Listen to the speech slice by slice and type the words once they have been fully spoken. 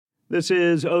This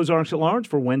is Ozarks at Large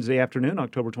for Wednesday afternoon,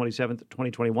 October 27th,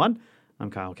 2021.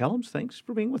 I'm Kyle Kellums. Thanks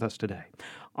for being with us today.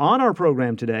 On our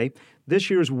program today, this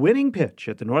year's winning pitch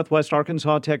at the Northwest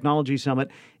Arkansas Technology Summit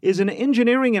is an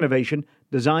engineering innovation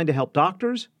designed to help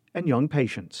doctors and young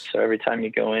patients. So every time you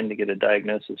go in to get a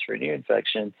diagnosis for an ear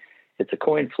infection, it's a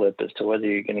coin flip as to whether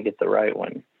you're going to get the right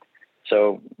one.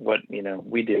 So what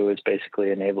we do is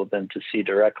basically enable them to see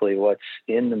directly what's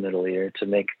in the middle ear to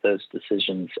make those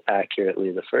decisions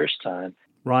accurately the first time.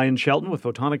 Ryan Shelton with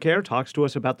Photonicare talks to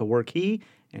us about the work he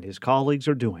and his colleagues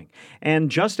are doing.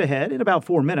 And just ahead, in about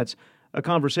 4 minutes, a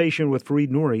conversation with Fareed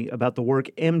Nouri about the work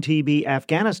MTB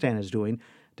Afghanistan is doing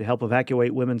to help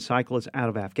evacuate women cyclists out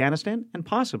of Afghanistan and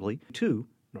possibly to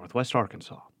Northwest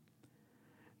Arkansas.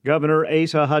 Governor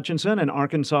Asa Hutchinson and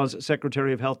Arkansas's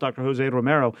Secretary of Health, Dr. Jose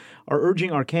Romero, are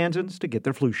urging Arkansans to get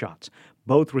their flu shots.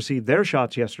 Both received their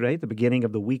shots yesterday at the beginning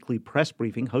of the weekly press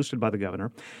briefing hosted by the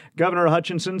governor. Governor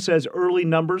Hutchinson says early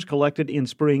numbers collected in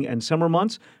spring and summer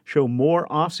months show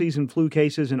more off-season flu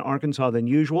cases in Arkansas than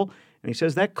usual, and he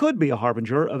says that could be a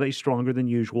harbinger of a stronger than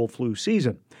usual flu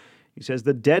season. He says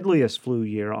the deadliest flu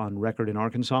year on record in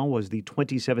Arkansas was the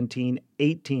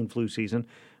 2017-18 flu season,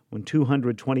 when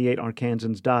 228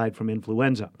 Arkansans died from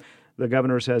influenza. The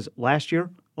governor says last year,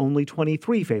 only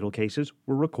 23 fatal cases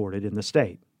were recorded in the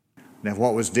state. Now,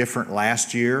 what was different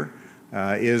last year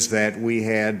is that we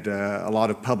had a lot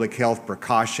of public health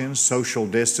precautions, social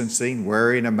distancing,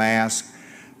 wearing a mask,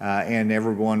 and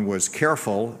everyone was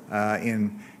careful.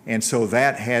 And so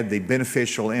that had the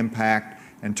beneficial impact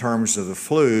in terms of the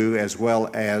flu as well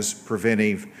as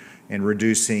preventing and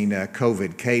reducing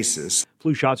COVID cases.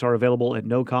 Flu shots are available at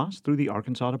no cost through the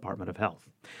Arkansas Department of Health.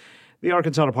 The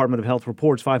Arkansas Department of Health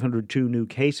reports 502 new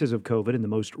cases of COVID in the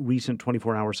most recent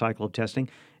 24-hour cycle of testing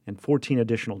and 14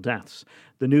 additional deaths.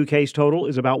 The new case total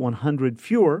is about 100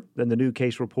 fewer than the new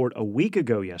case report a week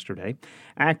ago yesterday.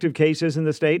 Active cases in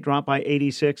the state dropped by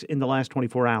 86 in the last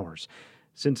 24 hours.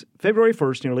 Since February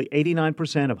 1st, nearly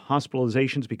 89% of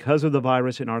hospitalizations because of the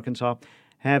virus in Arkansas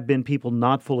have been people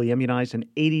not fully immunized, and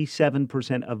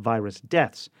 87% of virus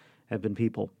deaths have been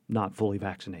people not fully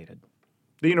vaccinated.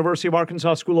 The University of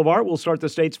Arkansas School of Art will start the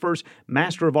state's first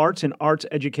Master of Arts in Arts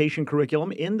education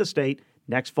curriculum in the state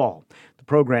next fall. The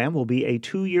program will be a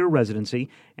 2-year residency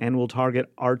and will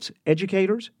target arts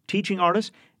educators, teaching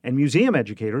artists, and museum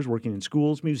educators working in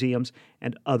schools, museums,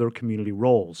 and other community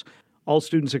roles. All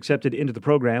students accepted into the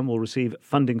program will receive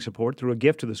funding support through a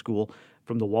gift to the school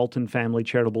from the Walton Family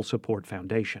Charitable Support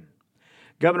Foundation.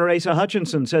 Governor Asa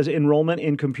Hutchinson says enrollment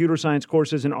in computer science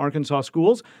courses in Arkansas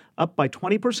schools up by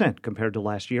 20% compared to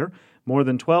last year. More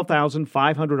than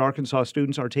 12,500 Arkansas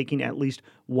students are taking at least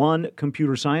one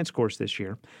computer science course this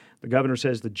year. The governor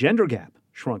says the gender gap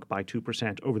shrunk by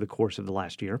 2% over the course of the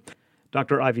last year.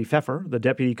 Dr. Ivy Pfeffer, the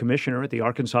deputy commissioner at the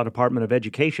Arkansas Department of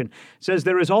Education, says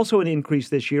there is also an increase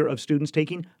this year of students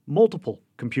taking multiple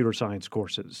computer science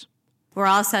courses. We're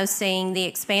also seeing the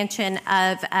expansion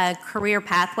of career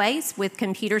pathways with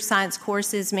computer science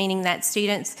courses, meaning that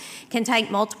students can take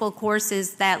multiple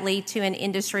courses that lead to an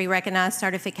industry-recognized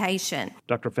certification.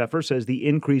 Dr. Pfeffer says the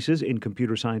increases in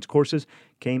computer science courses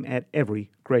came at every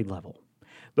grade level.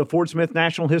 The Fort Smith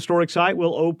National Historic Site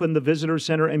will open the Visitor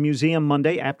Center and Museum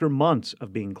Monday after months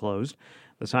of being closed.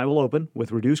 The site will open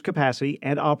with reduced capacity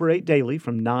and operate daily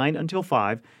from 9 until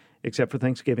 5, except for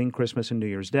Thanksgiving, Christmas, and New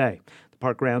Year's Day. The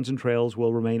park grounds and trails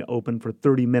will remain open for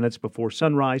 30 minutes before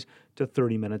sunrise to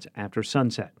 30 minutes after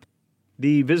sunset.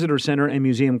 The Visitor Center and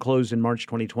Museum closed in March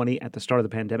 2020 at the start of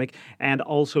the pandemic and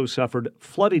also suffered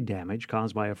flooding damage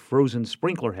caused by a frozen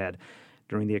sprinkler head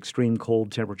during the extreme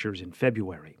cold temperatures in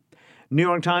February. New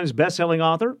York Times bestselling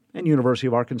author and University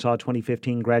of Arkansas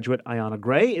 2015 graduate Ayanna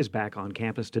Gray is back on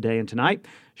campus today and tonight.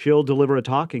 She'll deliver a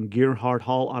talk in Gearhart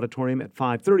Hall Auditorium at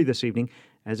 5:30 this evening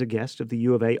as a guest of the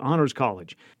U of A Honors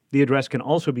College. The address can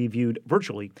also be viewed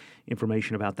virtually.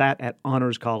 Information about that at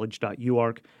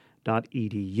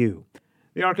honorscollege.uark.edu.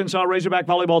 The Arkansas Razorback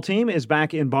volleyball team is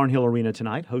back in Barnhill Arena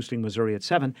tonight, hosting Missouri at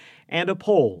 7, and a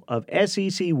poll of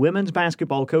SEC women's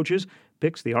basketball coaches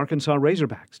picks the Arkansas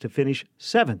Razorbacks to finish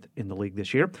 7th in the league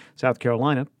this year. South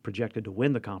Carolina projected to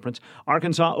win the conference.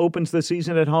 Arkansas opens the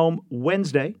season at home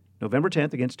Wednesday, November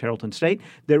 10th against Tarleton State.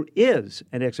 There is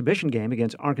an exhibition game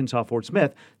against Arkansas Fort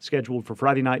Smith scheduled for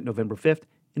Friday night, November 5th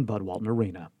in Bud Walton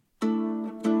Arena.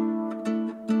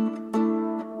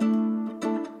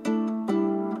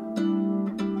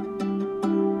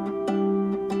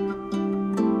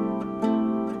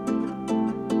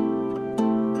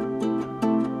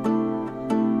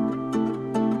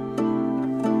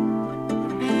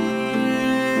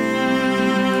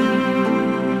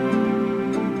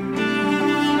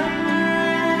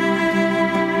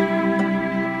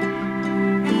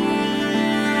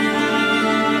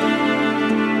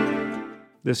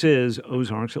 This is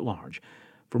Ozarks at Large.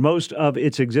 For most of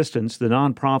its existence, the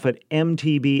nonprofit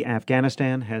MTB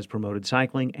Afghanistan has promoted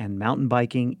cycling and mountain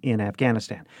biking in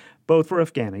Afghanistan, both for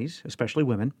Afghanis, especially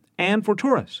women, and for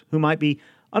tourists who might be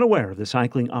unaware of the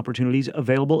cycling opportunities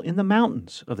available in the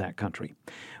mountains of that country.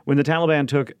 When the Taliban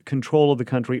took control of the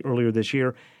country earlier this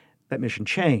year, that mission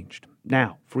changed.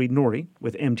 Now, Fareed Nouri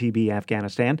with MTB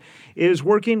Afghanistan is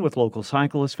working with local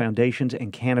cyclists, foundations,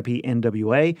 and Canopy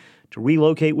NWA to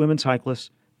relocate women cyclists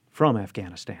from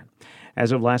Afghanistan.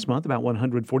 As of last month, about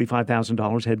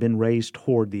 $145,000 had been raised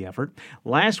toward the effort.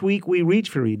 Last week, we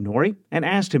reached Fareed Nouri and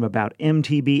asked him about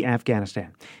MTB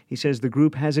Afghanistan. He says the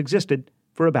group has existed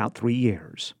for about 3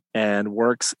 years. And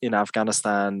works in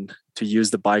Afghanistan to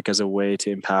use the bike as a way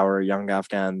to empower young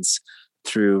Afghans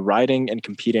through riding and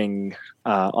competing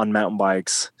on mountain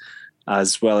bikes,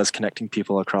 as well as connecting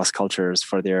people across cultures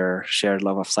for their shared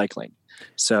love of cycling.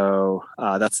 So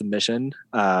that's the mission.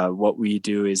 What we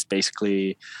do is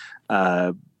basically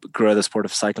grow the sport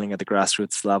of cycling at the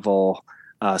grassroots level,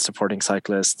 supporting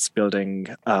cyclists, building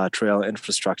trail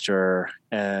infrastructure,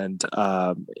 and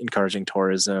encouraging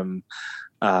tourism,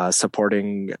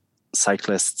 supporting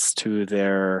cyclists to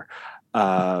their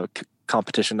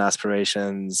competition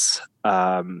aspirations,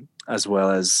 as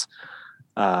well as,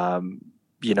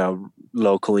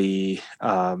 locally,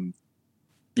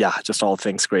 just all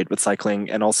things great with cycling,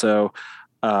 and also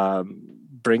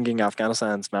bringing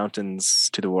Afghanistan's mountains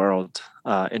to the world,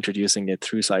 introducing it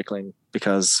through cycling,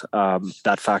 because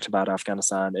that fact about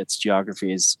Afghanistan, its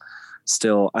geography is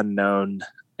still unknown.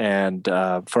 And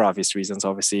for obvious reasons,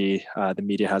 obviously, the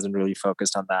media hasn't really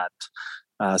focused on that.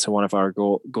 So one of our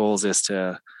goals is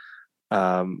to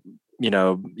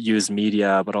use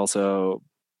media, but also,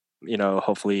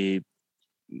 hopefully,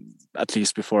 at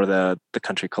least before the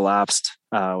country collapsed,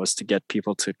 was to get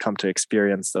people to come to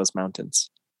experience those mountains.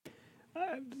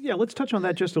 Let's touch on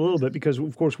that just a little bit, because,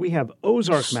 of course, we have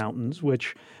Ozark Mountains,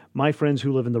 which my friends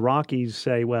who live in the Rockies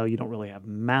say, well, you don't really have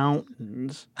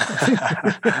mountains.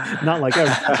 Not like ours.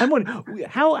 I'm wondering,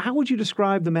 how would you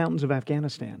describe the mountains of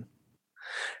Afghanistan?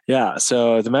 Yeah,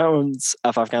 so the mountains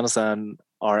of Afghanistan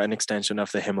are an extension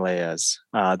of the Himalayas.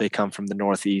 They come from the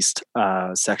northeast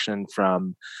section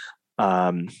from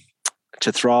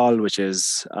Chitral, which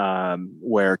is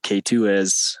where K2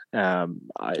 is.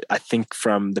 I think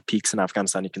from the peaks in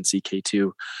Afghanistan, you can see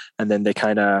K2. And then they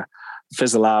kind of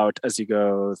fizzle out as you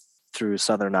go through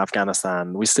southern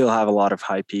Afghanistan. We still have a lot of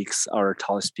high peaks. Our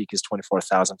tallest peak is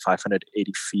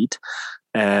 24,580 feet.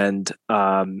 And,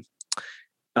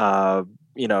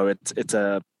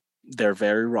 they're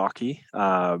very rocky.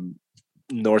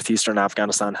 Northeastern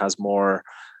Afghanistan has more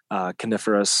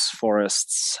coniferous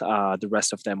forests. The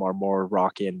rest of them are more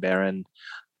rocky and barren,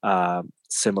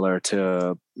 similar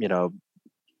to,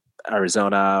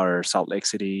 Arizona or Salt Lake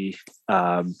City.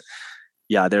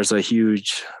 There's a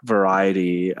huge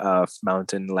variety of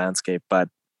mountain landscape, but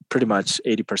pretty much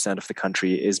 80% of the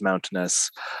country is mountainous.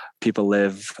 People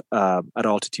live at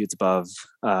altitudes above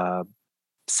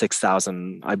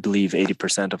 6,000, I believe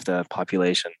 80% of the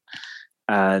population.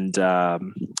 And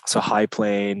so high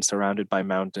plain surrounded by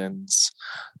mountains,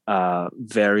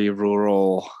 very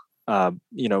rural.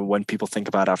 When people think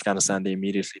about Afghanistan, they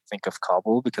immediately think of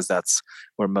Kabul, because that's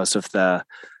where most of the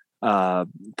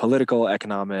political,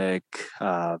 economic,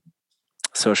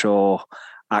 social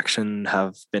action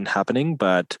have been happening.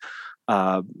 But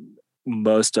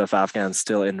most of Afghans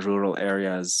still in rural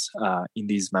areas in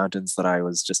these mountains that I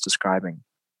was just describing.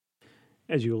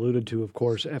 As you alluded to, of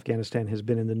course, Afghanistan has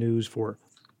been in the news for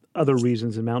other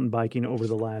reasons than mountain biking over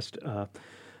the last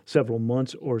several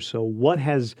months or so. What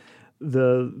has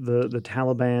the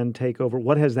Taliban takeover,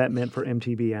 what has that meant for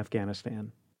MTB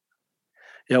Afghanistan?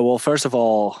 Yeah, well, first of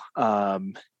all,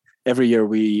 every year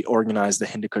we organize the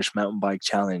Hindu Kush Mountain Bike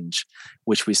Challenge,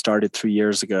 which we started 3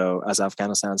 years ago as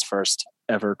Afghanistan's first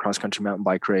ever cross-country mountain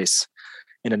bike race,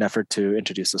 in an effort to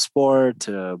introduce the sport,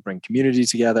 to bring community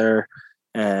together.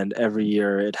 And every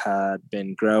year it had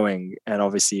been growing. And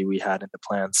obviously we had in the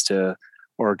plans to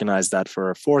organize that for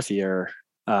a fourth year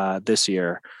this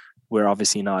year. We're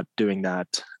obviously not doing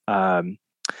that.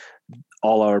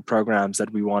 All our programs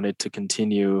that we wanted to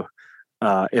continue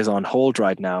is on hold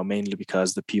right now, mainly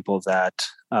because the people that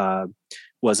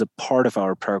was a part of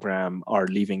our program are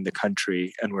leaving the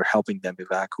country, and we're helping them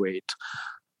evacuate.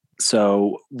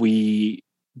 So we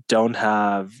don't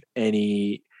have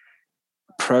any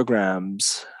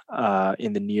programs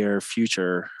in the near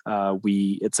future.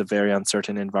 It's a very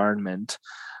uncertain environment.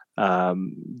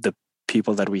 The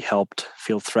people that we helped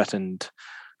feel threatened.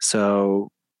 So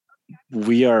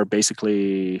we are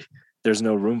basically, there's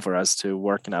no room for us to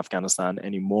work in Afghanistan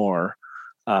anymore.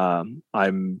 I'm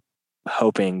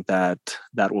hoping that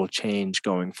that will change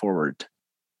going forward.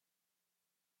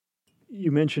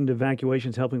 You mentioned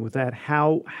evacuations helping with that.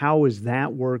 How is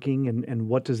that working, and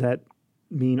what does that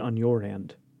mean on your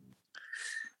end?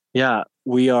 Yeah,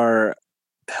 we are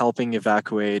helping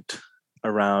evacuate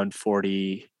around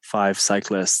 45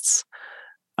 cyclists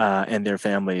and their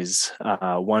families.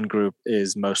 One group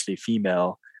is mostly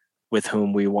female, with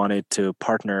whom we wanted to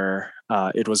partner.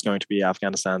 It was going to be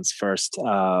Afghanistan's first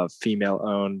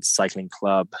female-owned cycling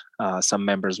club. Some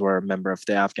members were a member of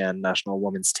the Afghan national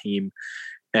women's team,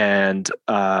 and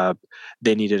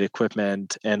they needed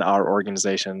equipment, and our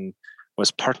organization was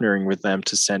partnering with them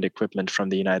to send equipment from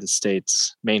the United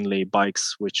States, mainly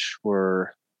bikes, which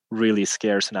were really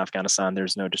scarce in Afghanistan.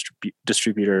 There's no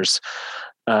distributors,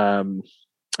 and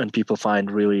people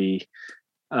find really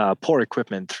poor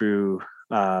equipment through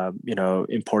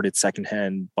imported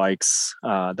secondhand bikes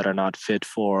that are not fit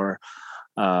for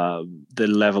the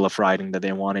level of riding that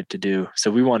they wanted to do.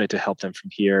 So we wanted to help them from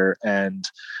here, and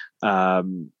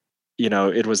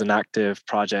it was an active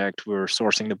project. We were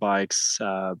sourcing the bikes,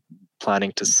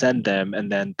 planning to send them,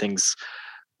 and then things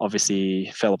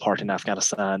obviously fell apart in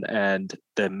Afghanistan, and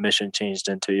the mission changed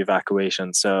into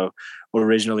evacuation. So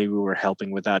originally we were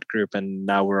helping with that group, and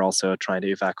now we're also trying to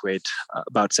evacuate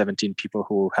about 17 people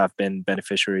who have been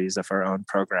beneficiaries of our own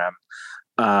program.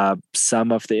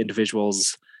 Some of the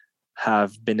individuals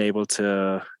have been able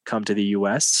to come to the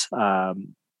US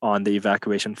on the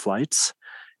evacuation flights,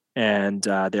 and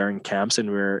they're in camps, and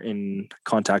we're in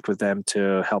contact with them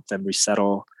to help them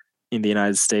resettle in the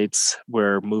United States.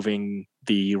 We're moving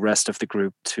the rest of the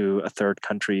group to a third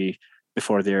country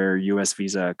before their US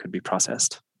visa could be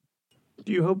processed.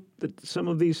 Do you hope that some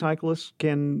of these cyclists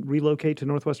can relocate to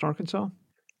Northwest Arkansas?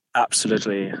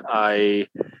 Absolutely.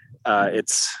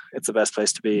 It's the best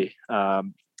place to be.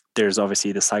 There's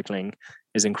obviously the cycling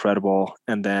is incredible,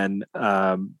 and then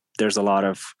there's a lot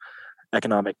of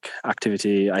economic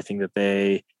activity. I think that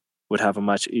they would have a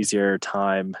much easier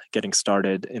time getting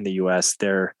started in the US.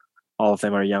 All of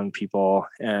them are young people,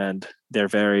 and they're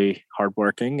very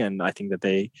hardworking, and I think that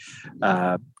they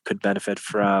could benefit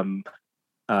from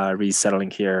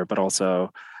resettling here, but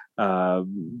also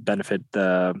benefit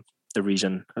the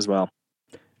region as well.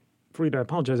 Fareed, I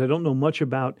apologize. I don't know much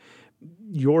about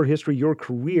your history, your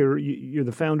career. You're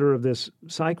the founder of this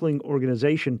cycling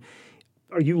organization.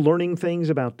 Are you learning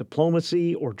things about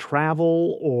diplomacy or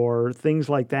travel or things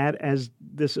like that as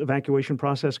this evacuation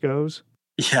process goes?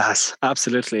 Yes,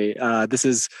 absolutely. This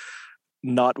is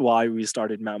not why we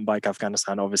started Mountain Bike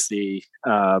Afghanistan, obviously,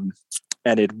 and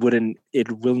it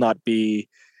will not be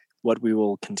what we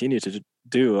will continue to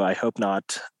do. I hope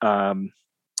not.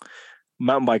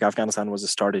 Mountain Bike Afghanistan was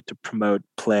started to promote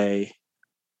play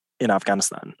in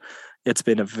Afghanistan. It's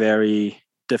been a very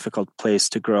difficult place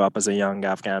to grow up as a young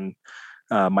Afghan,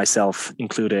 myself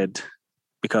included,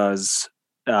 because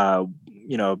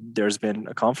there's been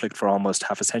a conflict for almost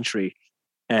half a century.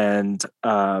 And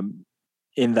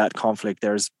in that conflict,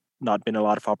 there's not been a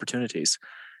lot of opportunities.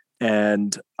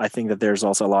 And I think that there's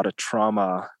also a lot of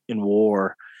trauma in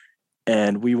war.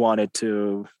 And we wanted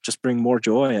to just bring more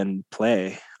joy and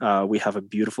play. We have a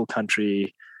beautiful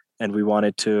country, and we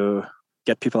wanted to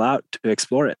get people out to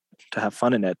explore it, to have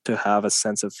fun in it, to have a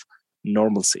sense of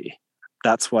normalcy.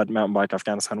 That's what Mountain Bike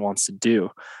Afghanistan wants to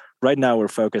do. Right now, we're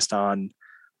focused on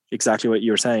exactly what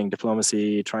you were saying,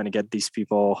 diplomacy, trying to get these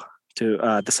people to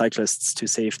the cyclists to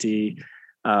safety,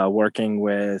 working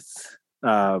with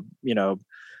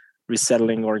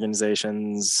resettling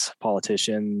organizations,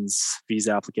 politicians,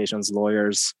 visa applications,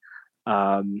 lawyers.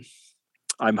 I'm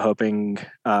hoping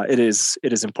it is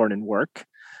important work,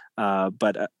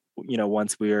 but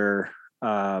once we're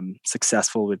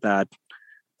successful with that,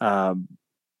 I'm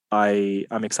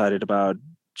excited about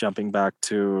jumping back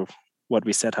to what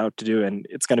we set out to do, and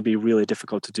it's going to be really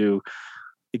difficult to do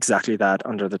exactly that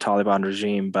under the Taliban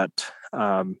regime, but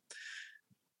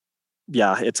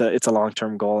it's a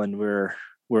long-term goal, and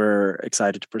we're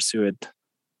excited to pursue it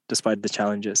despite the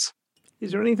challenges.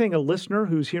 Is there anything a listener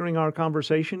who's hearing our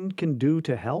conversation can do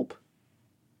to help?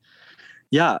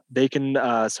 Yeah, they can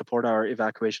support our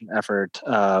evacuation effort.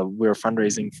 We're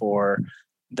fundraising for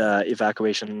the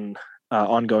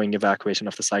ongoing evacuation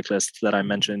of the cyclists that I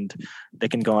mentioned. They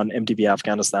can go on MTB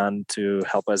Afghanistan to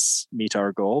help us meet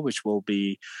our goal, which will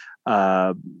be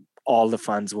all the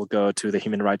funds will go to the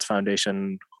Human Rights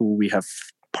Foundation, who we have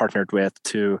partnered with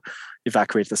to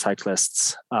evacuate the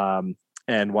cyclists.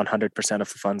 And 100% of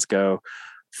the funds go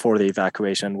for the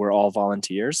evacuation. We're all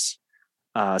volunteers.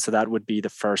 So that would be the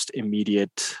first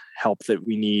immediate help that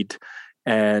we need.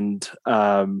 And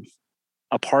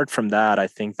apart from that, I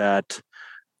think that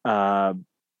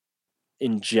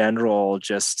in general,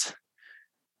 just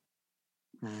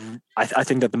I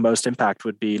think that the most impact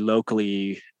would be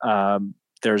locally.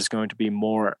 There's going to be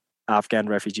more Afghan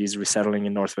refugees resettling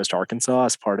in Northwest Arkansas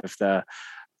as part of the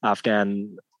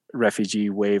Afghan refugee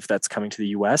wave that's coming to the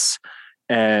U.S.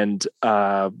 And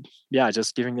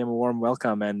just giving them a warm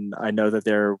welcome. And I know that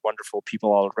they're wonderful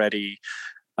people already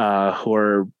who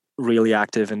are really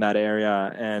active in that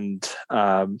area, and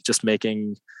just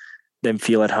making them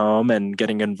feel at home and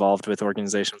getting involved with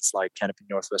organizations like Canopy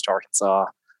Northwest Arkansas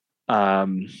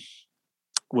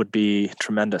would be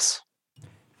tremendous.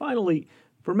 Finally,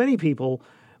 for many people,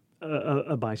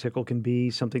 a bicycle can be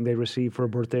something they receive for a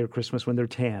birthday or Christmas when they're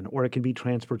 10, or it can be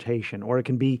transportation, or it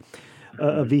can be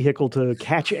a vehicle to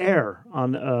catch air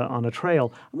on a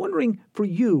trail. I'm wondering, for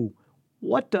you,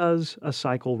 what does a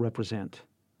cycle represent?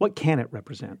 What can it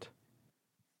represent?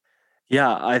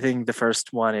 Yeah, I think the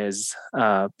first one is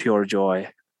pure joy.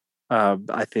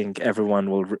 I think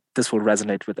this will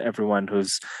resonate with everyone who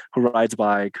rides a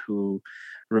bike, who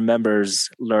remembers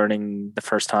learning the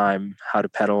first time how to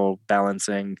pedal,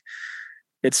 balancing.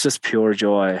 It's just pure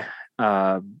joy,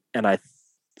 and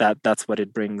that's what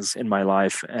it brings in my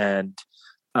life. And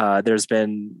there's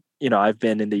been, I've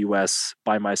been in the U.S.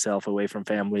 by myself, away from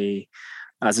family,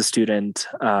 as a student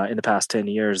in the past 10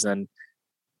 years, and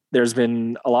there's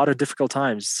been a lot of difficult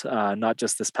times, not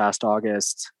just this past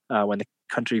August when the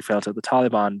country fell to the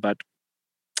Taliban, but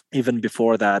even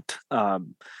before that,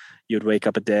 you'd wake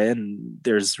up a day and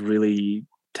there's really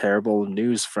terrible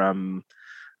news from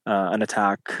an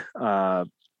attack,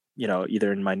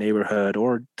 either in my neighborhood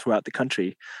or throughout the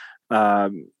country.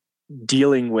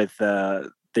 Dealing with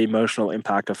the emotional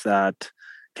impact of that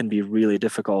can be really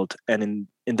difficult. And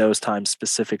in those times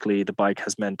specifically, the bike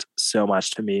has meant so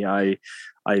much to me. I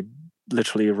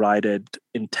literally ride it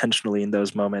intentionally in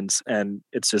those moments, and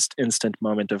it's just instant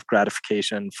moment of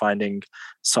gratification, finding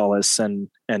solace and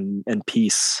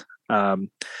peace.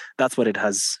 That's what it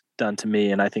has done to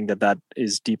me, and I think that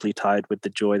is deeply tied with the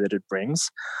joy that it brings.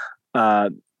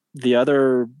 The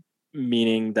other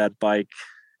meaning that bike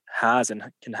has and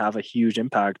can have a huge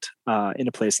impact in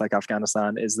a place like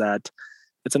Afghanistan is that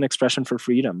it's an expression for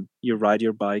freedom. You ride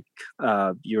your bike,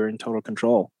 you're in total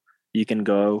control. You can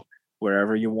go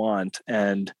wherever you want.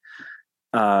 And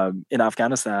in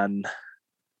Afghanistan,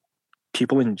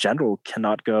 people in general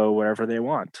cannot go wherever they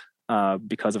want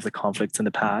because of the conflicts in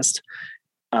the past.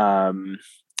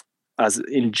 As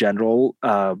in general,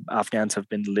 Afghans have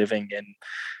been living in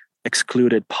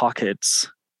excluded pockets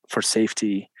for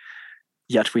safety,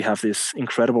 yet we have this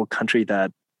incredible country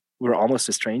that we're almost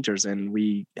as strangers and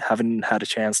we haven't had a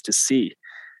chance to see.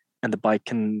 And the bike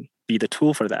can be the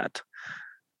tool for that.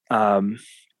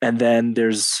 And then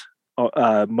there's,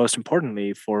 most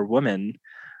importantly for women,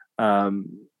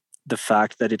 the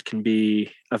fact that it can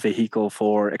be a vehicle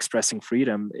for expressing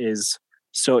freedom is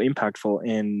so impactful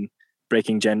in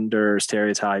breaking gender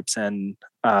stereotypes and,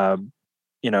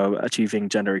 achieving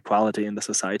gender equality in the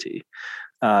society.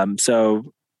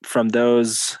 So from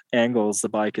those angles, the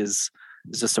bike is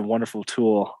just a wonderful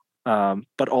tool.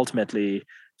 But ultimately,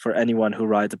 for anyone who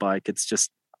rides a bike, it's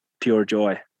just pure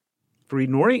joy. Fareed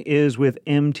Nouri is with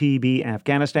MTB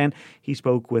Afghanistan. He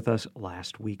spoke with us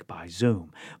last week by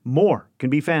Zoom. More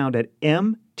can be found at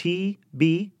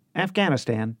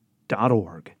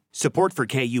mtbafghanistan.org. Support for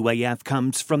KUAF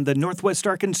comes from the Northwest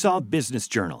Arkansas Business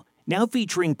Journal, now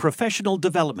featuring professional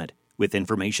development with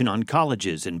information on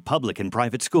colleges and public and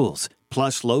private schools,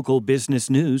 plus local business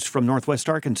news from Northwest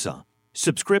Arkansas.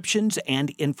 Subscriptions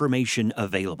and information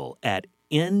available at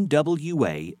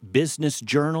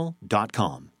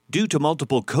nwabusinessjournal.com. Due to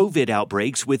multiple COVID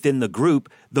outbreaks within the group,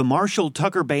 the Marshall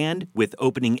Tucker Band, with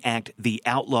opening act The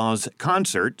Outlaws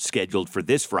concert, scheduled for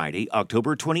this Friday,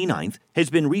 October 29th, has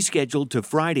been rescheduled to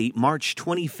Friday, March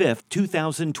 25th,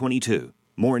 2022.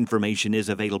 More information is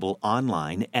available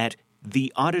online at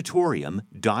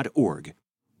theauditorium.org.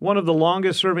 One of the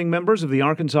longest-serving members of the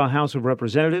Arkansas House of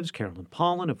Representatives, Carolyn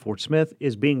Paulin of Fort Smith,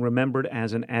 is being remembered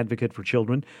as an advocate for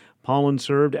children. Paulin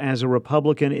served as a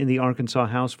Republican in the Arkansas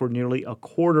House for nearly a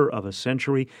quarter of a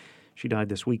century. She died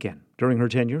this weekend. During her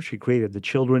tenure, she created the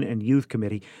Children and Youth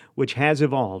Committee, which has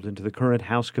evolved into the current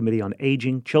House Committee on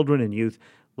Aging, Children and Youth,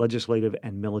 Legislative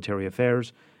and Military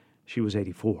Affairs. She was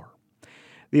 84.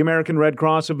 The American Red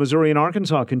Cross of Missouri and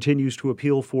Arkansas continues to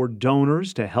appeal for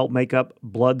donors to help make up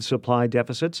blood supply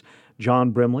deficits.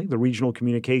 John Brimley, the regional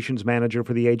communications manager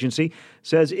for the agency,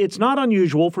 says it's not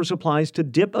unusual for supplies to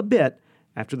dip a bit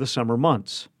after the summer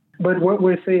months. But what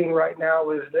we're seeing right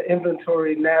now is the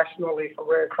inventory nationally for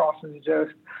Red Cross is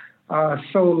just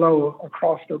so low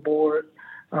across the board.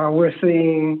 We're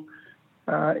seeing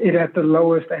it at the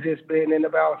lowest that it's been in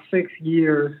about 6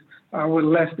 years, with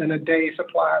less than a day's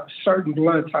supply of certain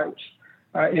blood types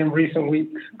in recent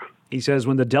weeks. He says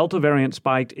when the Delta variant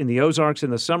spiked in the Ozarks in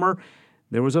the summer,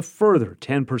 there was a further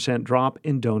 10% drop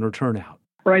in donor turnout.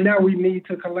 Right now, we need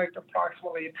to collect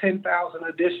approximately 10,000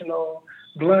 additional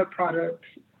blood products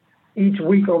each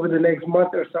week over the next month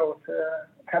or so to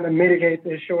kind of mitigate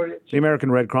this shortage. The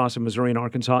American Red Cross of Missouri and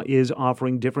Arkansas is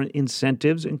offering different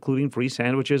incentives, including free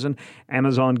sandwiches and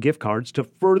Amazon gift cards, to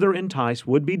further entice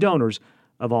would-be donors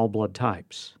of all blood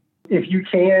types. If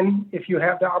you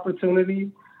have the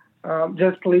opportunity,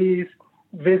 just please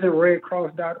visit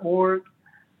redcross.org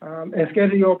and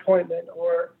schedule your appointment,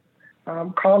 or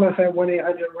call us at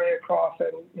 1-800-RED-CROSS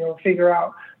and figure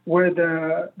out where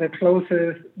the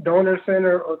closest donor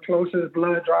center or closest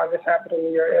blood drive is happening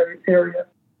in your area.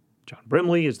 John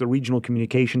Brimley is the Regional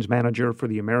Communications Manager for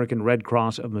the American Red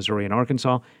Cross of Missouri and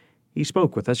Arkansas. He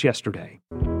spoke with us yesterday.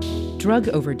 Drug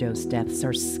overdose deaths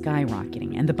are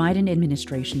skyrocketing, and the Biden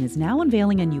administration is now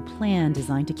unveiling a new plan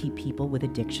designed to keep people with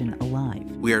addiction alive.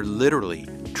 We are literally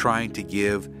trying to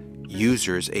give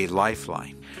users a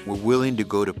lifeline. We're willing to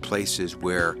go to places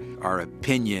where our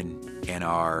opinion and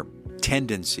our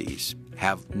tendencies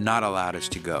have not allowed us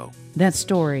to go. That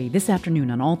story this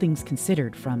afternoon on All Things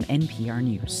Considered from NPR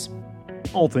News.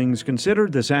 All Things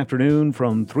Considered this afternoon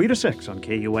from 3 to 6 on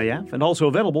KUAF, and also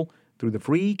available through the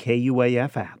free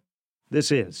KUAF app.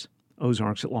 This is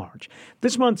Ozarks at Large.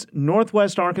 This month's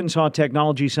Northwest Arkansas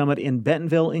Technology Summit in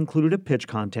Bentonville included a pitch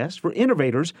contest for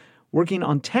innovators working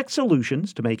on tech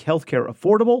solutions to make healthcare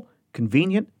affordable,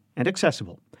 convenient, and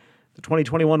accessible. The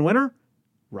 2021 winner,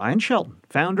 Ryan Shelton,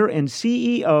 founder and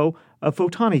CEO of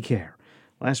Photonicare.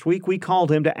 Last week, we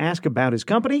called him to ask about his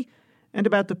company and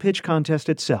about the pitch contest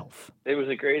itself. It was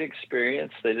a great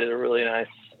experience. They did a really nice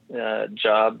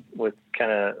job with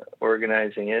kind of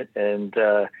organizing it, and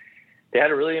they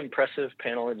had a really impressive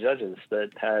panel of judges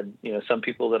that had, some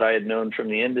people that I had known from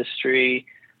the industry,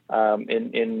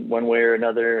 in one way or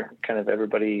another, kind of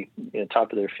everybody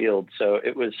top of their field. So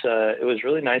it was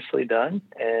really nicely done,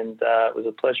 and it was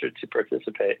a pleasure to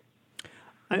participate.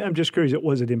 I'm just curious,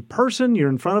 was it in person? You're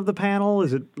in front of the panel?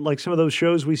 Is it like some of those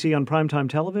shows we see on primetime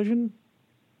television?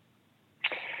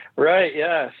 Right.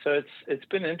 Yeah. So it's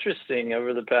been interesting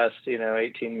over the past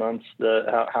 18 months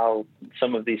how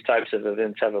some of these types of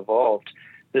events have evolved.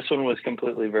 This one was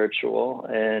completely virtual,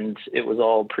 and it was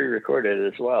all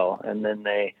pre-recorded as well. And then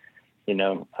they,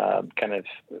 kind of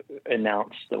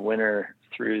announced the winner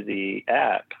through the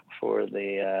app for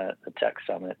the Tech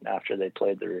Summit after they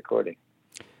played the recording.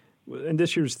 In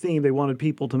this year's theme, they wanted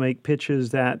people to make pitches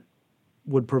that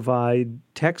would provide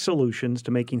tech solutions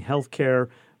to making healthcare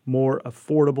more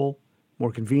affordable,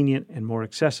 more convenient, and more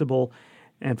accessible.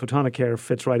 And Photonicare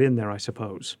fits right in there, I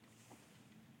suppose.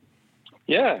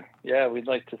 Yeah, we'd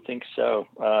like to think so.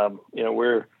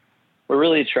 We're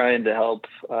really trying to help,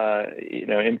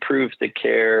 improve the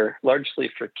care largely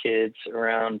for kids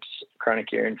around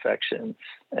chronic ear infections.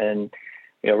 And,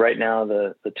 right now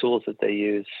the tools that they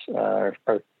use are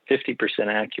 50%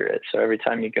 accurate. So every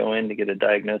time you go in to get a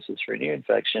diagnosis for an ear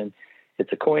infection,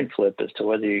 it's a coin flip as to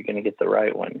whether you're going to get the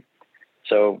right one.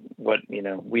 So what,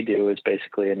 we do is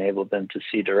basically enable them to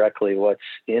see directly what's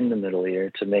in the middle ear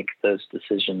to make those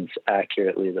decisions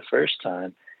accurately the first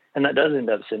time. And that does end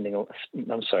up saving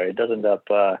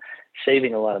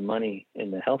a lot of money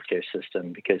in the healthcare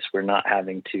system, because we're not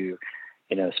having to,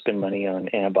 spend money on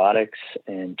antibiotics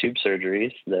and tube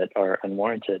surgeries that are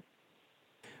unwarranted.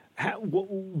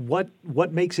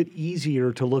 What makes it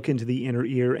easier to look into the inner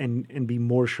ear and be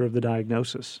more sure of the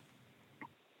diagnosis?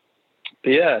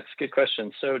 Yeah, it's a good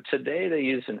question. So today they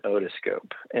use an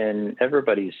otoscope, and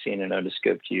everybody's seen an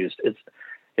otoscope used.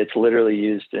 It's literally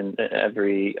used in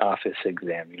every office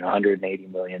exam, 180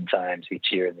 million times each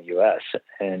year in the U.S.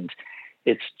 And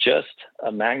it's just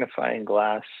a magnifying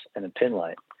glass and a pin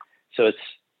light. So it's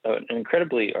an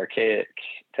incredibly archaic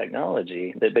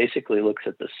technology that basically looks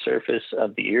at the surface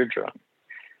of the eardrum.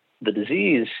 The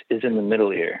disease is in the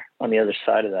middle ear, on the other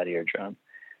side of that eardrum.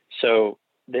 So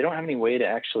they don't have any way to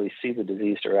actually see the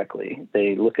disease directly.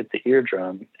 They look at the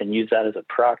eardrum and use that as a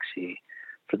proxy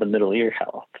for the middle ear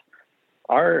health.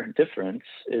 Our difference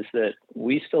is that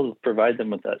we still provide them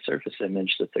with that surface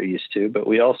image that they're used to, but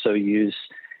we also use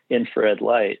infrared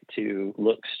light to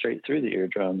look straight through the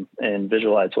eardrum and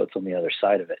visualize what's on the other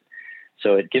side of it.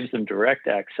 So it gives them direct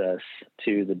access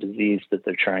to the disease that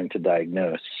they're trying to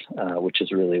diagnose, which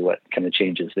is really what kind of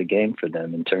changes the game for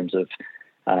them in terms of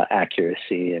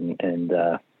accuracy and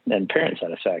parent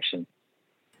satisfaction.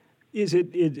 Is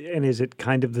it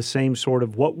kind of the same sort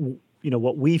of what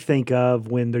we think of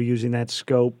when they're using that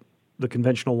scope the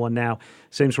conventional one now,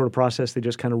 same sort of process? They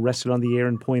just kind of rest it on the air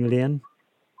and point it in?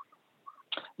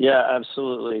 Yeah,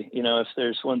 absolutely. If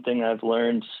there's one thing I've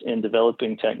learned in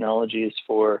developing technologies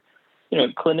for,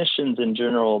 clinicians in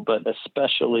general, but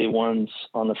especially ones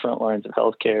on the front lines of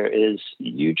healthcare, is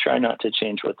you try not to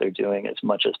change what they're doing as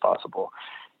much as possible.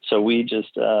 So we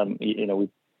just,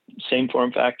 same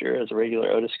form factor as a regular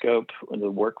otoscope.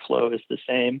 The workflow is the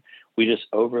same. We just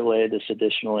overlay this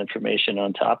additional information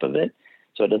on top of it.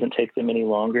 So it doesn't take them any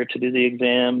longer to do the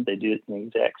exam. They do it in the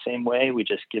exact same way. We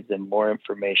just give them more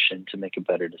information to make a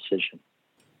better decision.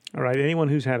 All right. Anyone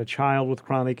who's had a child with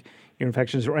chronic ear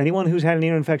infections or anyone who's had an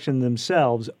ear infection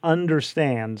themselves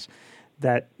understands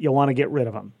that you'll want to get rid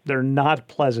of them. They're not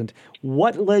pleasant.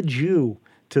 What led you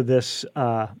to this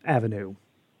avenue?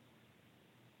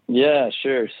 Yeah,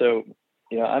 sure. So,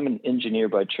 I'm an engineer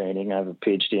by training. I have a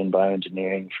PhD in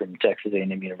bioengineering from Texas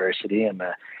A&M University. I'm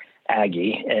a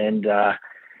Aggie, and I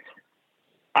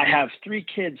have 3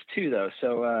 kids too, though.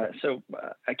 So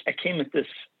I came at this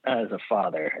as a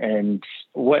father, and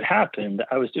what happened?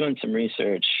 I was doing some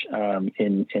research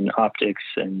in optics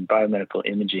and biomedical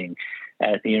imaging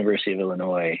at the University of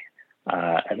Illinois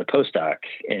as a postdoc,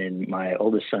 and my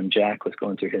oldest son Jack was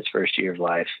going through his first year of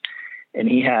life. And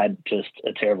he had just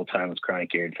a terrible time with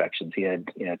chronic ear infections. He had,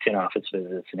 10 office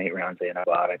visits and 8 rounds of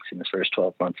antibiotics in his first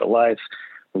 12 months of life,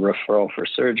 a referral for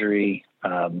surgery,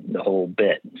 the whole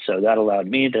bit. So that allowed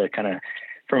me to kind of,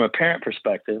 from a parent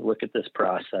perspective, look at this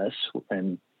process.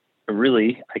 And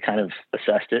really, I kind of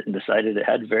assessed it and decided it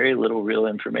had very little real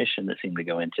information that seemed to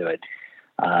go into it.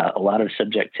 A lot of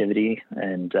subjectivity.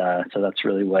 And so that's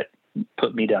really what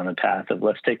put me down the path of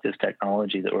let's take this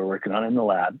technology that we're working on in the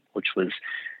lab, which was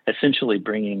essentially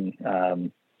bringing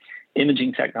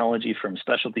imaging technology from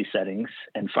specialty settings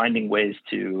and finding ways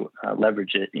to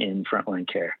leverage it in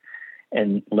frontline care.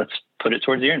 And let's put it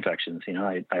towards ear infections.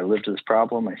 I lived this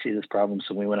problem. I see this problem.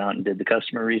 So we went out and did the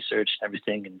customer research,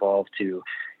 everything involved to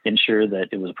ensure that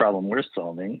it was a problem worth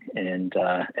solving. And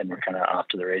we're kind of off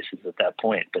to the races at that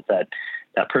point. But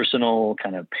that personal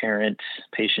kind of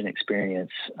parent-patient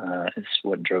experience is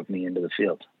what drove me into the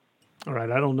field. All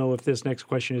right. I don't know if this next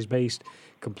question is based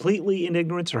completely in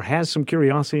ignorance or has some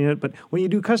curiosity in it, but when you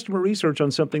do customer research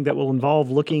on something that will involve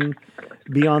looking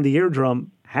beyond the eardrum,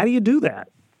 how do you do that?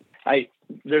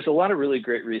 There's a lot of really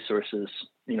great resources,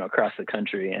 across the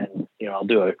country. And, I'll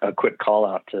do a quick call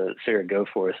out to Sarah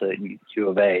Goforth at U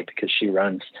of A because she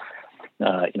runs,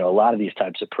 a lot of these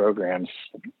types of programs.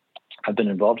 I've been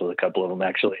involved with a couple of them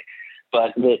actually,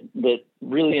 but that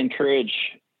really encourage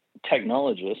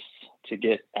technologists to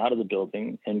get out of the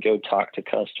building and go talk to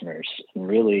customers and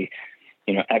really,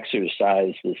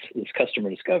 exercise this customer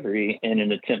discovery in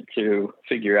an attempt to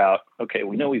figure out, okay,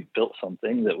 we know we've built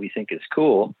something that we think is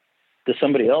cool. Does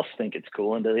somebody else think it's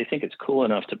cool? And do they think it's cool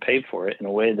enough to pay for it in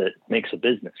a way that makes a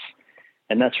business?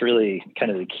 And that's really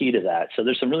kind of the key to that. So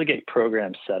there's some really great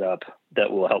programs set up that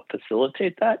will help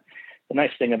facilitate that. The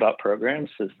nice thing about programs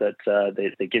is that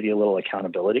they give you a little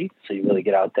accountability. So you really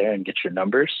get out there and get your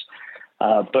numbers.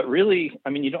 But really,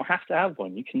 you don't have to have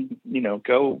one. You can,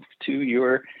 go to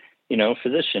your,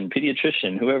 physician,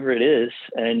 pediatrician, whoever it is,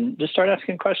 and just start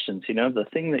asking questions. The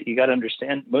thing that you got to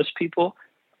understand, most people,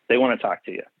 they want to talk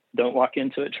to you. Don't walk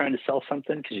into it trying to sell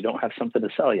something because you don't have something to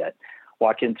sell yet.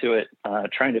 Walk into it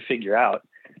trying to figure out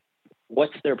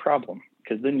what's their problem,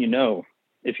 because then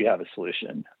if you have a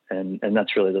solution. And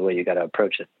that's really the way you got to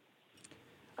approach it.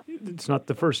 It's not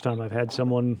the first time I've had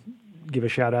someone give a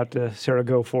shout out to Sarah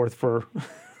Goforth for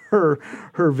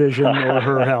her vision or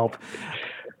her help.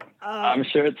 I'm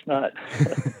sure it's not.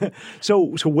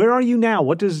 So where are you now?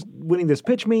 What does winning this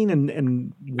pitch mean,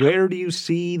 and where do you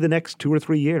see the next 2 or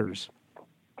 3 years?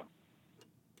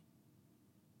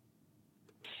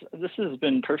 This has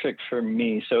been perfect for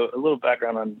me. So a little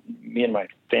background on me and my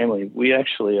family. We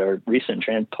actually are recent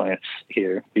transplants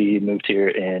here. We moved here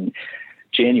in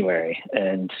January.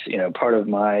 And, part of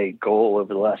my goal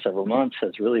over the last several months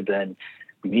has really been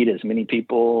meet as many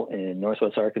people in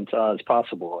Northwest Arkansas as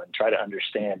possible and try to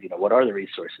understand, what are the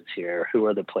resources here? Who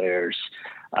are the players?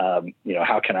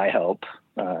 How can I help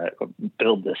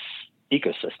build this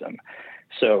ecosystem?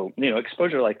 So,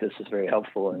 exposure like this is very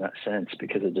helpful in that sense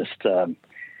because it just,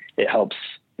 it helps,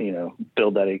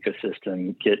 build that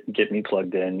ecosystem, get me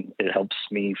plugged in. It helps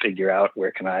me figure out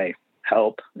where can I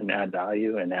help and add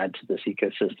value and add to this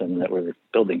ecosystem that we're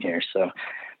building here. So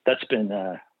that's been,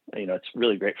 it's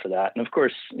really great for that. And of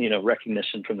course,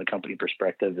 recognition from the company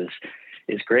perspective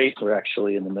is great. We're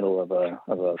actually in the middle of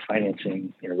a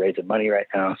financing, raising money right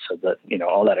now. So that,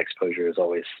 all that exposure is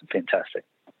always fantastic.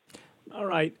 All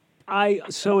right. I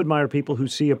so admire people who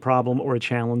see a problem or a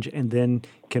challenge and then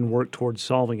can work towards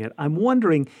solving it. I'm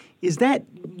wondering, is that,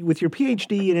 with your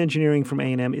PhD in engineering from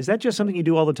A&M, is that just something you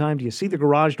do all the time? Do you see the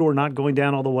garage door not going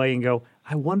down all the way and go,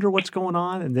 I wonder what's going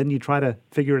on, and then you try to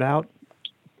figure it out?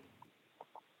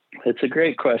 It's a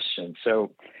great question.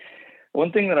 So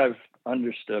one thing that I've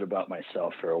understood about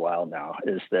myself for a while now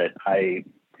is that I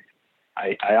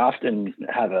often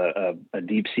have a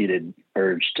deep-seated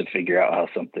urge to figure out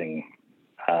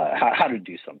how to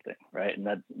do something, right?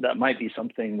 And that might be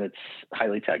something that's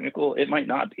highly technical. It might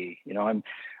not be. I'm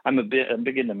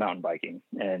big into mountain biking,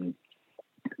 and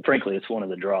frankly, it's one of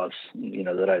the draws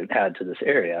that I've had to this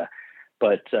area.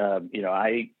 But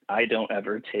I don't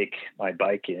ever take my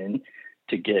bike in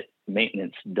to get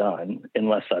maintenance done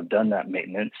unless I've done that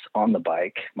maintenance on the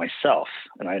bike myself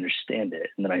and I understand it.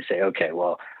 And then I say, okay,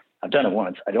 well, I've done it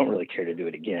once. I don't really care to do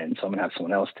it again, so I'm gonna have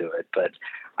someone else do it. But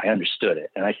I understood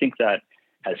it, and I think that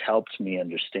has helped me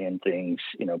understand things,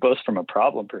 both from a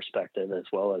problem perspective as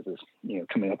well as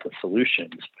coming up with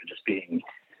solutions by just being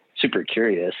super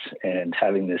curious and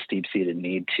having this deep-seated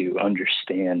need to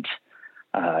understand,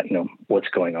 what's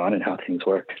going on and how things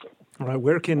work. All right.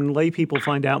 Where can lay people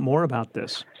find out more about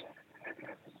this?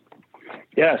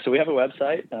 Yeah, so we have a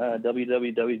website,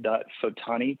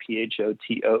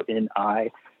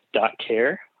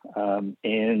 www.photoni.care.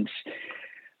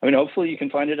 And hopefully you can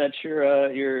find it at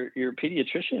your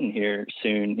pediatrician here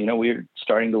soon. We're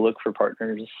starting to look for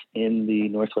partners in the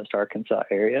Northwest Arkansas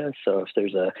area. So if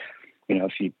there's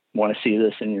if you want to see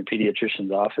this in your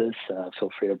pediatrician's office, feel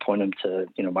free to point them to,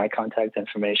 my contact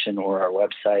information or our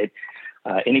website.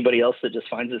 Anybody else that just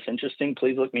finds this interesting,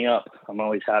 please look me up. I'm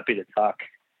always happy to talk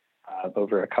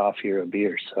over a coffee or a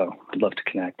beer. So I'd love to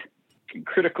connect.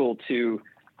 Critical to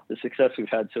the success we've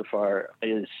had so far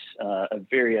is a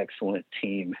very excellent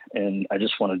team. And I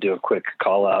just want to do a quick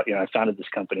call out. I founded this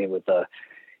company with a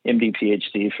MD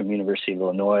PhD from University of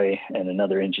Illinois and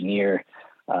another engineer.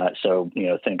 So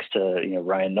thanks to,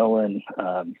 Ryan Nolan,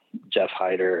 Jeff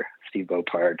Hyder, Steve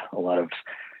Bopard, a lot of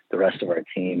the rest of our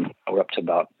team. We're up to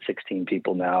about 16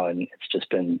 people now, and it's just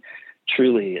been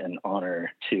truly an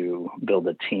honor to build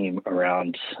a team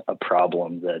around a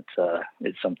problem that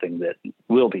is something that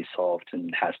will be solved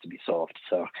and has to be solved.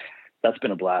 So that's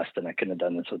been a blast, and I couldn't have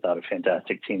done this without a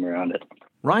fantastic team around it.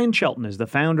 Ryan Shelton is the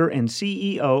founder and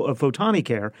CEO of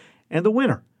Photonicare and the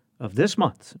winner of this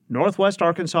month's Northwest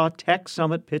Arkansas Tech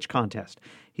Summit Pitch Contest.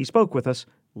 He spoke with us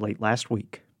late last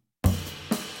week.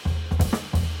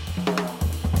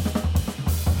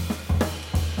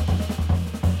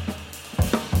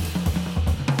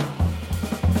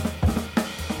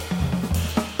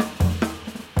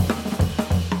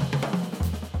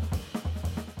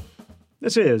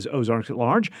 This is Ozarks at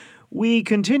Large. We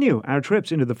continue our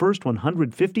trips into the first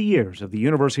 150 years of the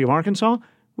University of Arkansas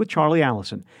with Charlie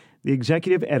Allison, the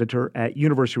executive editor at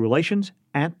University Relations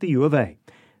at the U of A.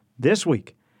 This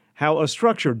week, how a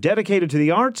structure dedicated to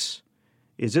the arts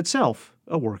is itself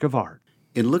a work of art.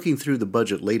 In looking through the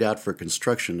budget laid out for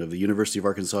construction of the University of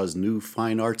Arkansas's new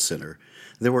Fine Arts Center,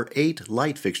 there were 8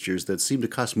 light fixtures that seemed to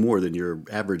cost more than your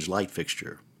average light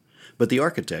fixture. But the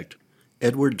architect,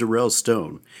 Edward Durrell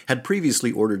Stone, had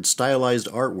previously ordered stylized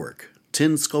artwork,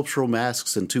 10 sculptural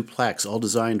masks and 2 plaques, all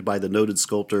designed by the noted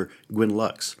sculptor Gwyn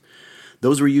Lux.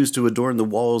 Those were used to adorn the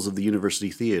walls of the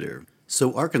University Theater.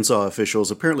 So Arkansas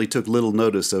officials apparently took little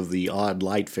notice of the odd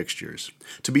light fixtures.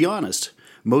 To be honest,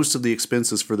 most of the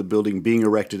expenses for the building being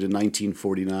erected in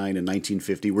 1949 and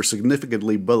 1950 were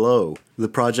significantly below the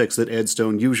projects that Ed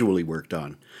Stone usually worked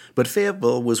on. But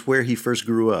Fayetteville was where he first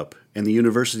grew up, and the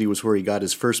university was where he got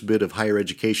his first bit of higher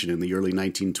education in the early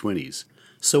 1920s.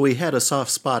 So he had a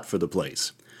soft spot for the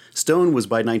place. Stone was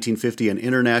by 1950 an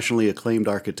internationally acclaimed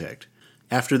architect.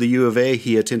 After the U of A,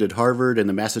 he attended Harvard and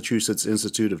the Massachusetts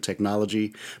Institute of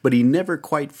Technology, but he never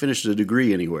quite finished a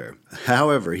degree anywhere.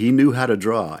 However, he knew how to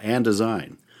draw and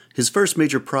design. His first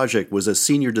major project was as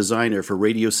senior designer for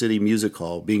Radio City Music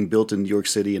Hall, being built in New York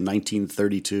City in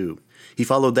 1932. He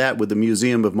followed that with the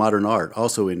Museum of Modern Art,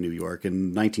 also in New York,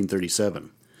 in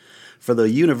 1937. For the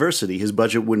university, his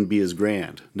budget wouldn't be as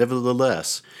grand.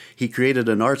 Nevertheless, he created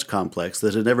an arts complex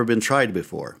that had never been tried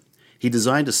before. He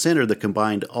designed a center that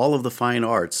combined all of the fine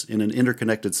arts in an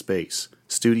interconnected space: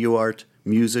 studio art,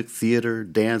 music, theater,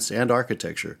 dance, and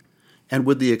architecture, and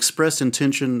with the express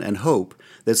intention and hope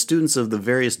that students of the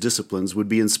various disciplines would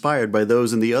be inspired by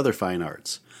those in the other fine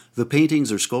arts. The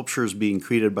paintings or sculptures being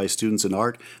created by students in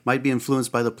art might be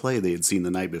influenced by the play they had seen the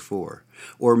night before,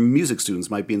 or music students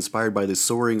might be inspired by the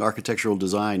soaring architectural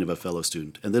design of a fellow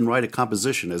student, and then write a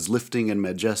composition as lifting and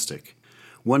majestic.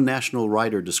 One national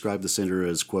writer described the center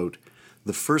as, quote,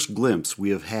 the first glimpse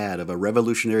we have had of a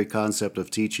revolutionary concept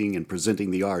of teaching and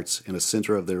presenting the arts in a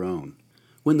center of their own.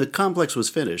 When the complex was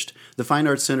finished, the Fine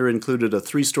Arts Center included a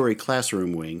 3-story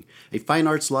classroom wing, a fine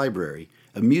arts library,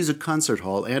 a music concert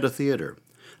hall, and a theater.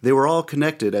 They were all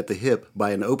connected at the hip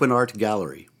by an open art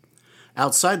gallery.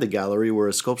 Outside the gallery were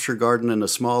a sculpture garden and a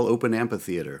small open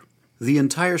amphitheater. The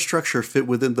entire structure fit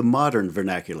within the modern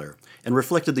vernacular and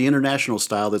reflected the international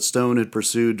style that Stone had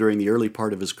pursued during the early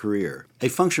part of his career, a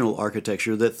functional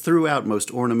architecture that threw out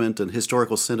most ornament and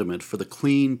historical sentiment for the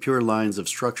clean, pure lines of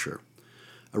structure.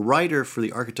 A writer for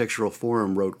the Architectural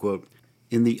Forum wrote, quote,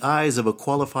 "In the eyes of a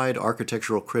qualified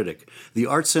architectural critic, the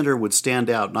Art Center would stand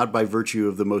out not by virtue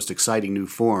of the most exciting new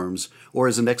forms or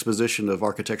as an exposition of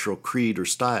architectural creed or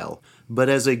style, but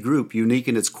as a group unique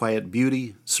in its quiet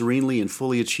beauty, serenely and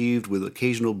fully achieved with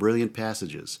occasional brilliant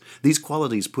passages. These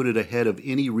qualities put it ahead of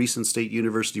any recent state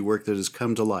university work that has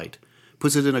come to light,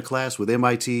 puts it in a class with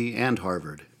MIT and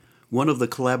Harvard." One of the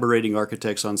collaborating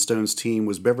architects on Stone's team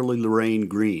was Beverly Lorraine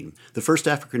Green, the first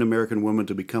African-American woman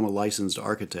to become a licensed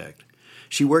architect.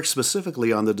 She worked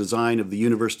specifically on the design of the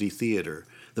University Theater,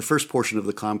 the first portion of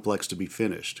the complex to be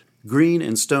finished. Green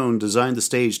and Stone designed the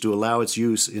stage to allow its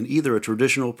use in either a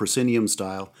traditional proscenium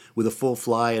style with a full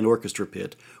fly and orchestra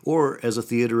pit, or as a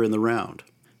theater in the round.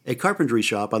 A carpentry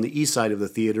shop on the east side of the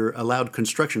theater allowed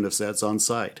construction of sets on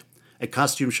site. A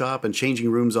costume shop and changing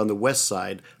rooms on the west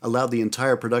side allowed the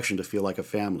entire production to feel like a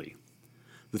family.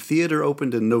 The theater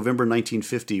opened in November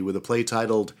 1950 with a play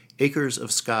titled Acres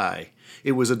of Sky.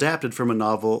 It was adapted from a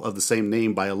novel of the same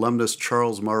name by alumnus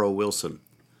Charles Morrow Wilson.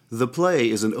 The play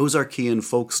is an Ozarkian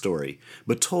folk story,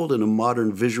 but told in a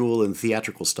modern visual and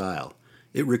theatrical style.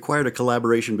 It required a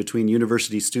collaboration between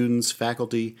university students,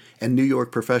 faculty, and New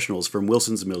York professionals from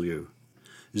Wilson's milieu.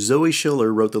 Zoe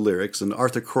Schiller wrote the lyrics and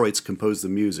Arthur Kreutz composed the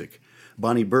music.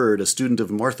 Bonnie Bird, a student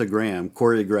of Martha Graham,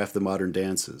 choreographed the modern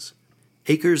dances.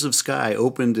 Acres of Sky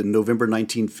opened in November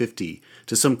 1950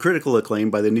 to some critical acclaim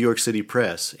by the New York City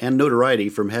press and notoriety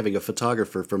from having a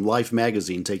photographer from Life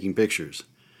magazine taking pictures.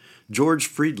 George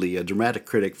Friedley, a dramatic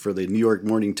critic for the New York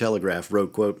Morning Telegraph,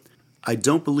 wrote, quote, "I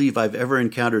don't believe I've ever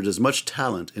encountered as much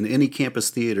talent in any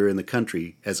campus theater in the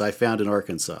country as I found in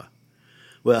Arkansas."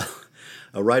 Well,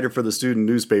 a writer for the student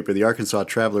newspaper, the Arkansas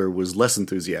Traveler, was less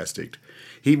enthusiastic.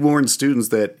 He warned students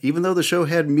that even though the show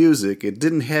had music, it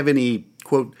didn't have any,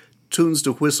 quote, tunes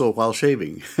to whistle while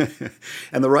shaving.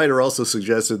 And the writer also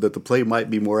suggested that the play might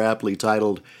be more aptly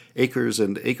titled Acres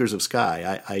and Acres of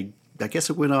Sky. I guess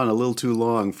it went on a little too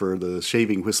long for the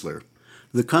shaving whistler.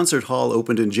 The concert hall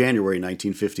opened in January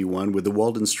 1951 with the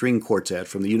Walden String Quartet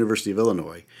from the University of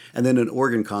Illinois, and then an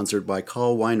organ concert by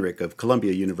Carl Weinrich of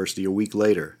Columbia University a week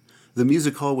later. The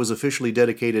music hall was officially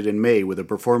dedicated in May with a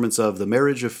performance of The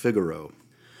Marriage of Figaro.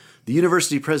 The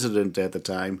university president at the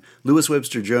time, Lewis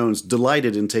Webster Jones,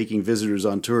 delighted in taking visitors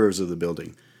on tours of the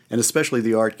building, and especially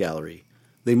the art gallery.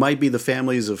 They might be the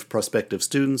families of prospective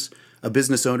students, a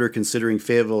business owner considering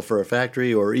Fayetteville for a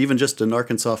factory, or even just an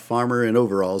Arkansas farmer in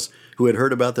overalls who had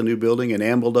heard about the new building and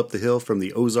ambled up the hill from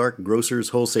the Ozarks Grocers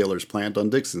Wholesalers plant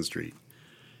on Dixon Street.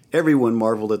 Everyone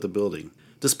marveled at the building,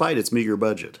 despite its meager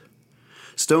budget.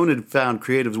 Stone had found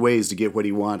creative ways to get what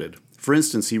he wanted. For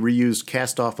instance, he reused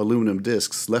cast-off aluminum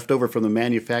discs left over from the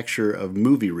manufacture of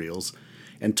movie reels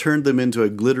and turned them into a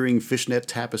glittering fishnet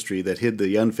tapestry that hid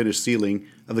the unfinished ceiling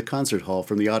of the concert hall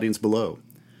from the audience below.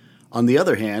 On the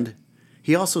other hand,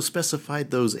 he also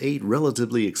specified those 8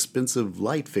 relatively expensive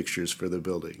light fixtures for the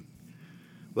building.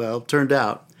 Well, turned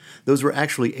out, those were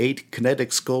actually 8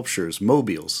 kinetic sculptures,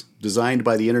 mobiles, designed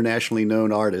by the internationally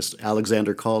known artist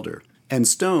Alexander Calder. And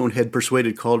Stone had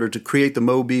persuaded Calder to create the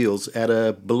mobiles at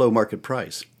a below-market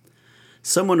price.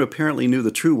 Someone apparently knew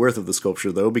the true worth of the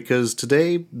sculpture, though, because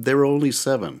today there are only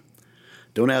 7.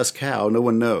 Don't ask how, no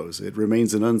one knows. It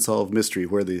remains an unsolved mystery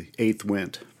where the 8th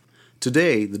went.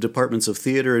 Today, the departments of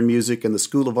theater and music and the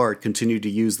School of Art continue to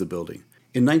use the building.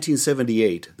 In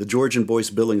 1978, the George and Boyce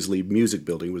Billingsley Music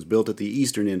Building was built at the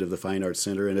eastern end of the Fine Arts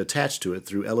Center and attached to it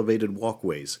through elevated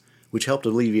walkways, which helped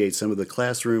alleviate some of the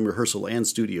classroom, rehearsal, and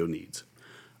studio needs.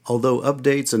 Although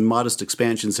updates and modest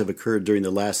expansions have occurred during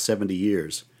the last 70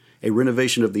 years, a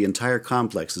renovation of the entire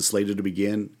complex is slated to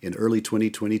begin in early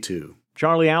 2022.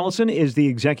 Charlie Allison is the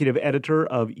executive editor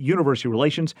of University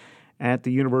Relations at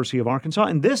the University of Arkansas,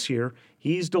 and this year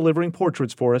he's delivering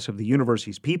portraits for us of the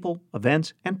university's people,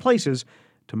 events, and places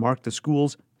to mark the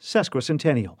school's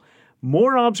sesquicentennial.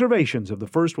 More observations of the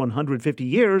first 150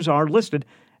 years are listed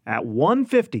at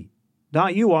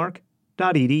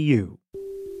 150.uark.edu.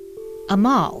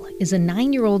 Amal is a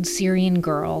 9-year-old Syrian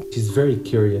girl. She's very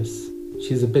curious.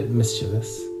 She's a bit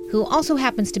mischievous. who also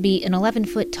happens to be an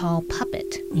 11-foot-tall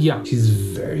puppet. Yeah, she's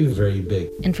very, very big.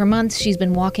 And for months, she's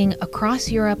been walking across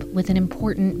Europe with an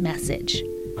important message.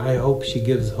 I hope she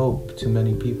gives hope to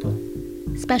many people.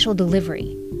 Special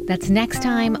delivery. That's next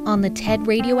time on the TED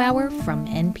Radio Hour from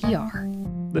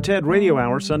NPR. The TED Radio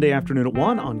Hour, Sunday afternoon at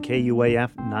 1 on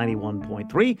KUAF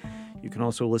 91.3. You can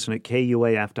also listen at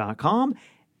KUAF.com.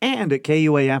 And at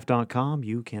KUAF.com,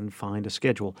 you can find a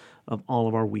schedule of all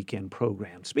of our weekend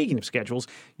programs. Speaking of schedules,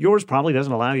 yours probably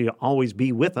doesn't allow you to always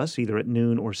be with us, either at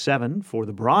noon or 7, for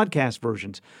the broadcast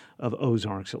versions of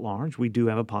Ozarks at Large. We do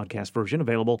have a podcast version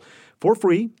available for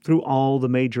free through all the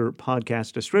major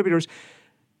podcast distributors.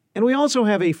 And we also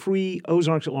have a free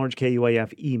Ozarks at Large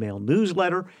KUAF email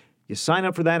newsletter. You sign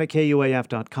up for that at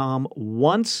KUAF.com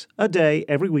once a day,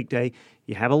 every weekday.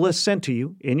 You have a list sent to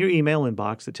you in your email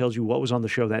inbox that tells you what was on the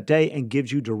show that day and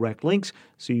gives you direct links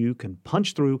so you can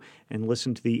punch through and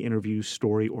listen to the interview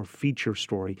story or feature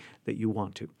story that you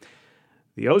want to.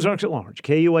 The Ozarks at Large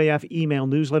KUAF email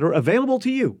newsletter available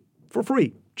to you for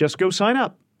free. Just go sign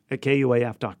up at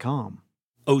KUAF.com.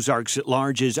 Ozarks at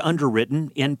Large is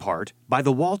underwritten, in part, by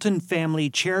the Walton Family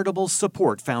Charitable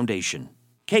Support Foundation.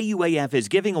 KUAF is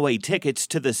giving away tickets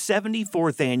to the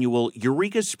 74th Annual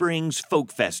Eureka Springs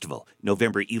Folk Festival,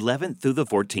 November 11th through the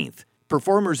 14th.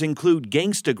 Performers include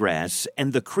Gangsta Grass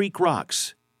and the Creek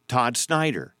Rocks, Todd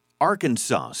Snyder,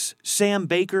 Arkansas, Sam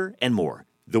Baker, and more.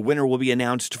 The winner will be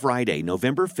announced Friday,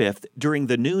 November 5th, during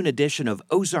the noon edition of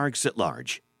Ozarks at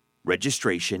Large.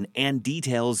 Registration and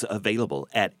details available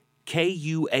at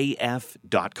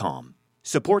KUAF.com.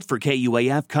 Support for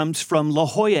KUAF comes from La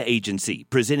Jolla Agency,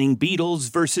 presenting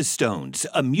Beatles vs. Stones,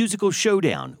 a musical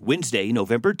showdown, Wednesday,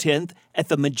 November 10th at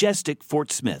the Majestic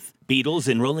Fort Smith. Beatles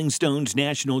and Rolling Stones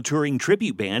national touring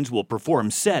tribute bands will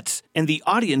perform sets, and the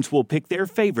audience will pick their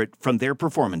favorite from their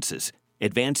performances.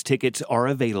 Advance tickets are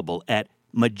available at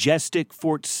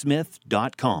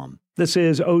majesticfortsmith.com. This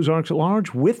is Ozarks at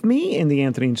Large. With me in the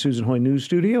Anthony and Susan Hoy News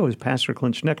Studio is Pastor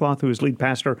Clint Schneckloth, who is lead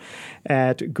pastor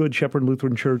at Good Shepherd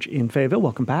Lutheran Church in Fayetteville.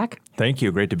 Welcome back. Thank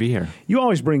you. Great to be here. You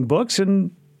always bring books,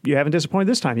 and you haven't disappointed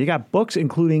this time. You got books,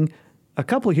 including a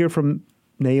couple here from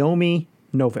Naomi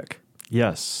Novik.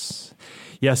 Yes.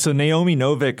 Yeah, so Naomi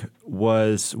Novik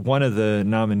was one of the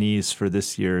nominees for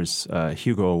this year's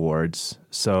Hugo Awards.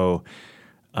 So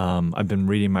I've been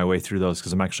reading my way through those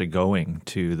because I'm actually going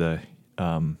to the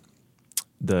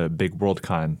big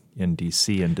WorldCon in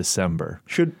D.C. in December.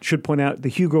 Should point out the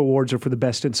Hugo Awards are for the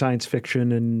best in science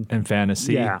fiction and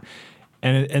fantasy. Yeah.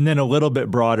 And then a little bit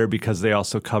broader because they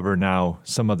also cover now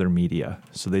some other media.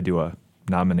 So they do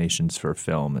nominations for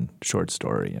film and short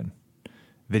story and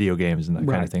video games and that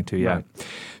kind of thing too. Yeah. Right.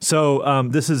 So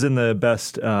this is in the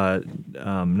best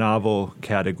novel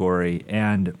category.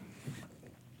 And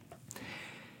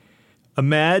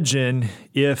imagine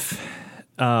if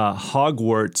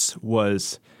Hogwarts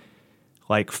was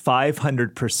like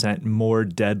 500% more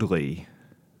deadly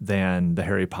than the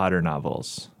Harry Potter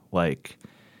novels. Like,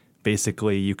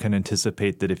 basically, you can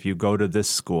anticipate that if you go to this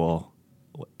school,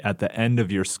 at the end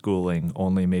of your schooling,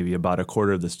 only maybe about a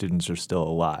quarter of the students are still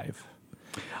alive.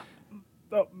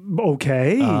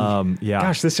 Okay. Yeah.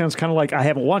 Gosh, this sounds kind of like, I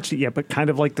haven't watched it yet, but kind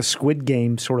of like the Squid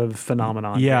Game sort of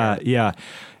phenomenon. Yeah, there. Yeah.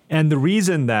 And the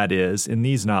reason that is in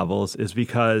these novels is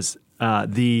because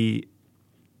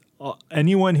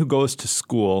anyone who goes to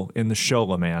school in the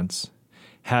Scholomance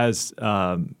has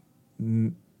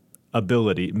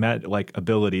abilities,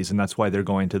 and that's why they're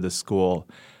going to the school.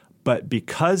 But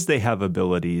because they have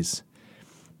abilities,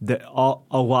 a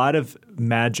lot of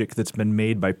magic that's been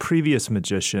made by previous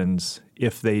magicians,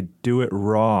 if they do it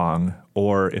wrong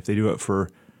or if they do it for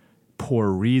poor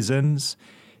reasons,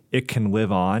 it can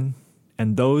live on.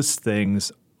 And those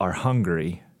things are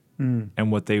hungry.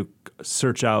 And what they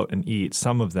search out and eat,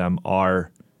 some of them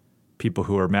are people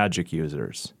who are magic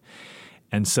users.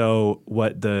 And so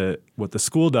what the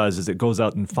school does is it goes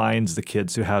out and finds the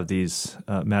kids who have these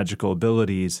magical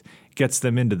abilities, gets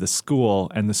them into the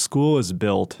school, and the school is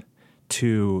built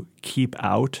to keep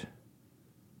out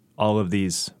all of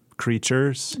these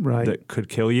creatures that could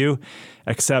kill you,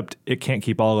 except it can't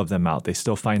keep all of them out. They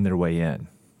still find their way in.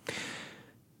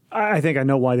 I think I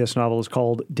know why this novel is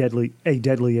called A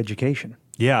Deadly Education.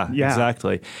 Yeah,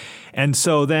 exactly. And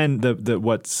so then the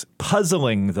what's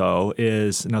puzzling, though,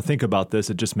 is, now think about this,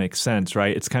 it just makes sense,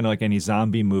 right? It's kind of like any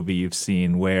zombie movie you've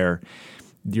seen where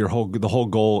the whole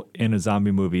goal in a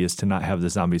zombie movie is to not have the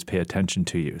zombies pay attention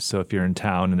to you. So if you're in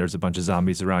town and there's a bunch of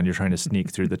zombies around, you're trying to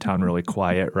sneak through the town really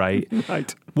quiet, right?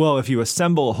 Right. Well, if you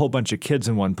assemble a whole bunch of kids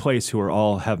in one place who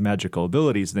all have magical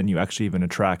abilities, then you actually even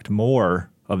attract more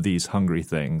of these hungry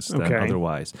things than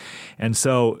otherwise. And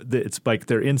so it's like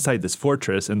they're inside this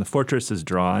fortress, and the fortress is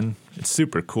drawn. It's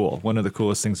super cool. One of the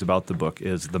coolest things about the book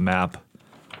is the map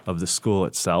of the school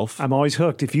itself. I'm always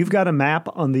hooked. If you've got a map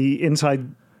on the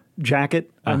inside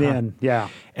jacket, I'm in. Yeah.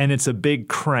 And it's a big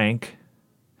crank.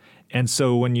 And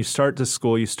so when you start the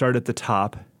school, you start at the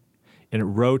top, and it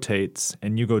rotates,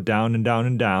 and you go down and down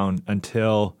and down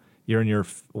until you're in your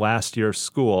last year of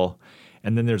school.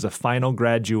 And then there's a final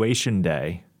graduation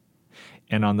day.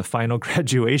 And on the final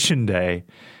graduation day,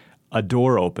 a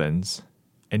door opens,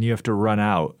 and you have to run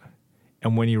out.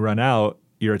 And when you run out,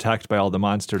 you're attacked by all the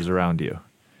monsters around you.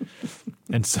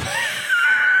 And so,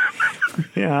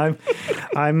 yeah,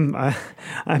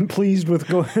 I'm pleased with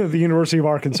the University of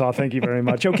Arkansas. Thank you very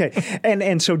much. Okay,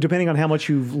 and so depending on how much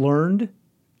you've learned,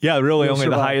 yeah, really only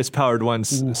the highest powered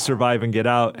ones survive and get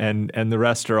out, and the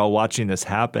rest are all watching this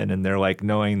happen, and they're like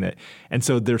knowing that, and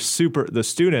so the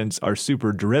students are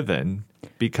super driven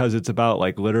because it's about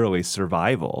like literally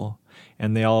survival,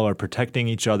 and they all are protecting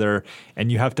each other,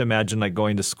 and you have to imagine like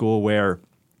going to school where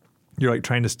you're like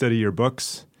trying to study your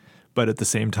books, but at the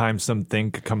same time,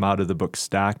 something could come out of the book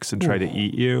stacks and try to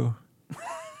eat you.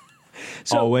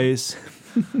 Always.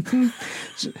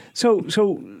 So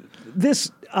this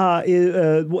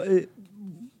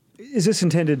is this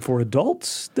intended for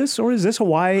adults? Or is this a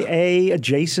YA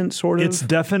adjacent sort of? It's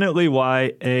definitely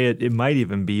YA. It might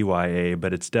even be YA,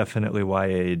 but it's definitely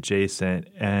YA adjacent.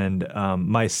 And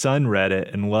my son read it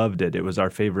and loved it. It was our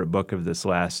favorite book of this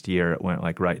last year. It went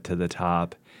like right to the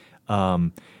top.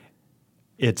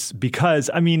 It's because,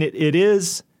 I mean, it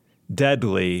is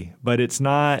deadly, but it's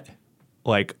not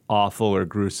like awful or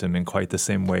gruesome in quite the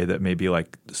same way that maybe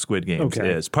like Squid Games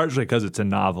is. Partially because it's a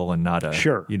novel and not a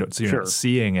so you're not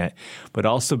seeing it, but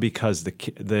also because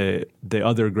the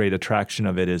other great attraction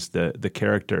of it is the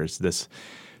characters.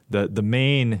 The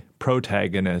main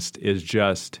protagonist is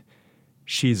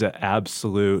she's an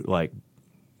absolute like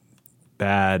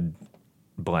bad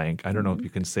blank. I don't know if you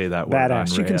can say that word.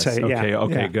 Badass. You can say it.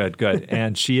 Okay, good.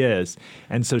 And she is.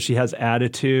 And so she has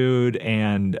attitude,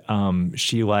 and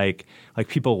she like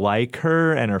people like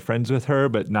her and are friends with her,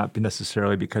 but not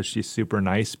necessarily because she's super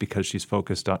nice, because she's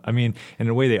focused on, I mean, in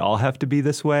a way they all have to be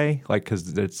this way, like,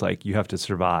 because it's like you have to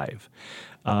survive.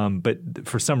 But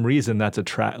for some reason that's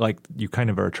like you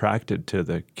kind of are attracted to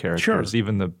the characters,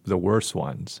 even the worst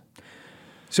ones.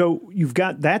 So you've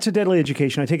got, that's A Deadly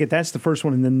Education. I take it that's the first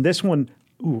one. And then this one,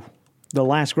 The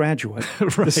Last Graduate,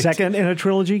 right. The second in a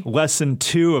trilogy? Lesson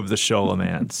 2 of the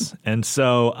Sholomance. And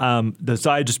so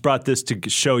I just brought this to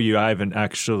show you. I haven't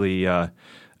actually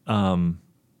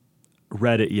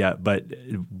read it yet, but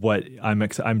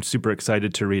I'm super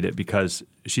excited to read it because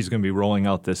she's going to be rolling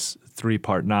out this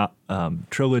 3-part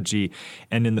trilogy,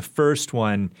 and in the first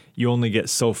one you only get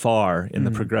so far in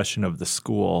the progression of the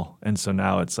school, and so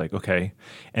now it's like okay,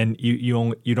 and you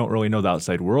don't really know the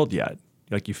outside world yet.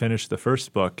 Like you finish the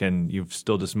first book and you've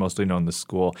still just mostly known the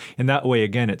school. In that way,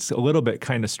 again, it's a little bit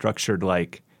kind of structured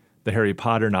like the Harry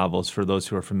Potter novels, for those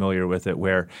who are familiar with it,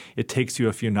 where it takes you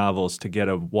a few novels to get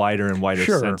a wider and wider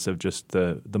sense of just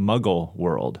the Muggle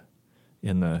world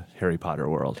in the Harry Potter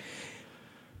world.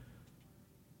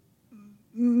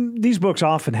 These books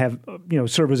often have,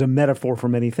 serve as a metaphor for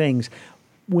many things.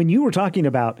 When you were talking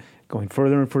about going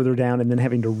further and further down and then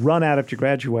having to run out after you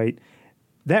graduate,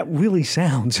 that really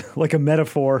sounds like a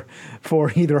metaphor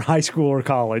for either high school or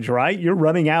college, right? You're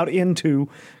running out into,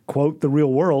 quote, the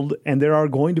real world, and there are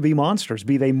going to be monsters,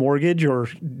 be they mortgage or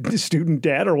student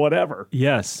debt or whatever.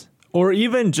 Yes. Or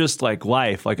even just like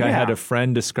life. Like I had a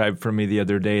friend describe for me the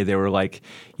other day, they were like,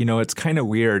 it's kind of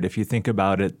weird if you think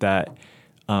about it that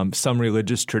some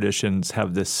religious traditions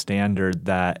have this standard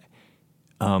that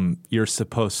you're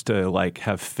supposed to like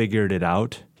have figured it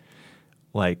out.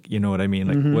 Like, you know what I mean?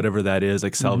 Like whatever that is,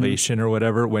 like salvation or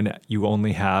whatever, when you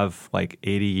only have like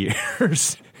 80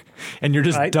 years and you're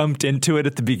just dumped into it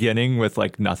at the beginning with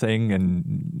like nothing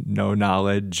and no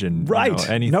knowledge and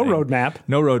anything. No roadmap.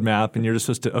 No roadmap. And you're just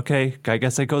supposed to, okay, I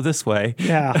guess I go this way.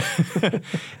 Yeah.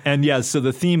 And so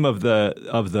the theme of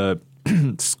the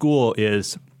school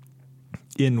is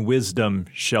in wisdom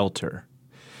shelter.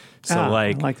 So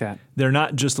I like that. They're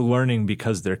not just learning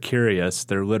because they're curious.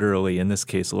 They're literally, in this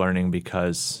case, learning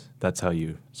because that's how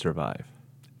you survive.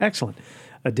 Excellent.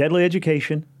 A Deadly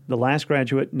Education, The Last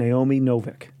Graduate, Naomi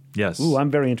Novik. Yes. Ooh, I'm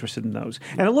very interested in those.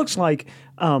 And it looks like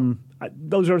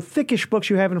those are thickish books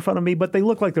you have in front of me, but they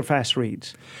look like they're fast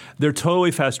reads. They're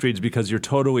totally fast reads because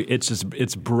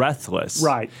it's breathless.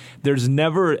 Right. There's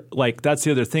never, like, that's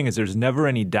the other thing is there's never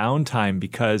any downtime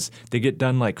because they get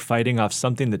done, like, fighting off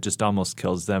something that just almost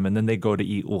kills them, and then they go to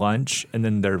eat lunch, and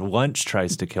then their lunch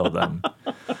tries to kill them.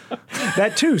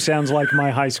 That too sounds like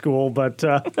my high school, but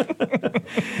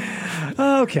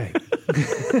okay.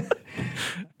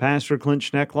 Pastor Clint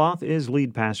Schneckloth is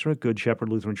lead pastor at Good Shepherd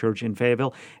Lutheran Church in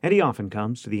Fayetteville, and he often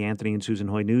comes to the Anthony and Susan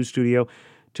Hoy News Studio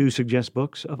to suggest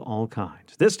books of all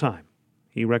kinds. This time,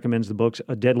 he recommends the books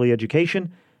A Deadly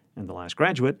Education and The Last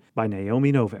Graduate by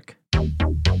Naomi Novik.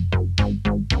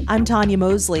 I'm Tanya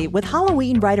Mosley. With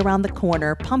Halloween right around the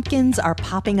corner, pumpkins are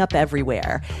popping up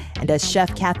everywhere. And as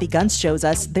Chef Kathy Gunst shows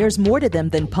us, there's more to them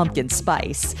than pumpkin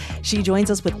spice. She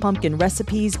joins us with pumpkin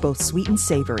recipes, both sweet and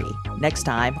savory. Next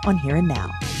time on Here and Now.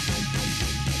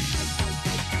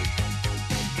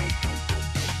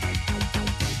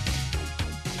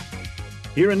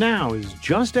 Here and Now is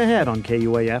just ahead on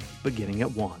KUAF, beginning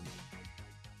at 1.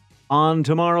 On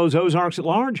tomorrow's Ozarks at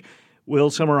Large, we'll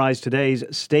summarize today's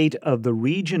State of the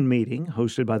Region meeting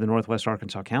hosted by the Northwest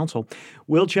Arkansas Council.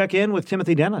 We'll check in with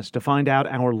Timothy Dennis to find out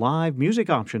our live music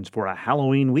options for a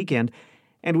Halloween weekend.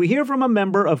 And we hear from a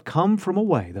member of Come From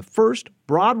Away, the first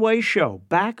Broadway show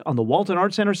back on the Walton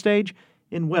Arts Center stage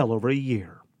in well over a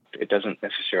year. It doesn't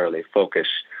necessarily focus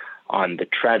on the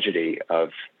tragedy of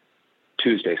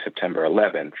Tuesday, September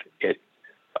 11th. It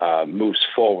moves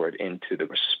forward into the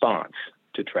response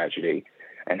to tragedy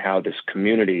and how this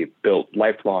community built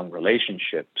lifelong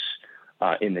relationships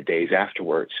in the days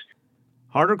afterwards.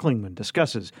 Harder Klingman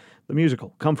discusses the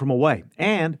musical Come From Away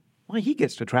and why he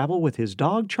gets to travel with his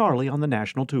dog Charlie on the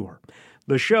national tour.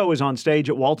 The show is on stage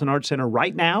at Walton Arts Center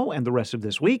right now and the rest of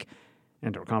this week,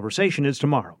 and our conversation is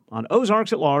tomorrow on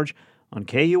Ozarks at Large on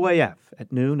KUAF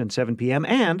at noon and 7 p.m.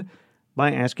 and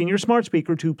by asking your smart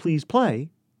speaker to please play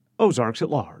Ozarks at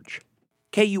Large.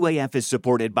 KUAF is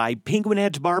supported by Penguin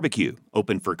Edge Barbecue,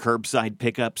 open for curbside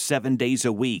pickup 7 days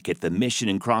a week at the Mission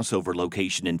and Crossover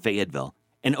location in Fayetteville,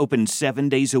 and open 7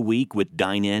 days a week with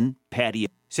dine-in, patio.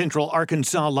 Central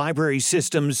Arkansas Library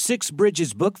System's Six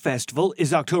Bridges Book Festival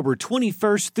is October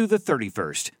 21st through the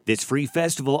 31st. This free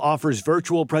festival offers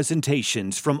virtual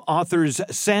presentations from authors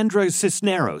Sandra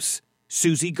Cisneros,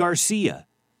 Susie Garcia,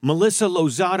 Melissa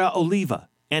Lozada Oliva,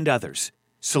 and others.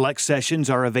 Select sessions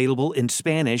are available in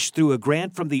Spanish through a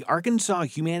grant from the Arkansas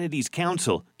Humanities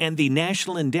Council and the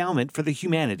National Endowment for the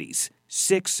Humanities.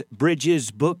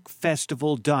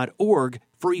 sixbridgesbookfestival.org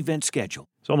for event schedule.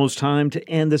 It's almost time to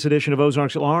end this edition of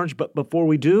Ozarks at Large, but before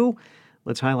we do,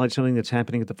 let's highlight something that's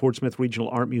happening at the Fort Smith Regional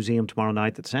Art Museum tomorrow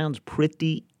night that sounds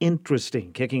pretty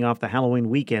interesting, kicking off the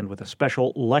Halloween weekend with a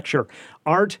special lecture,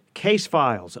 Art Case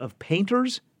Files of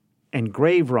Painters and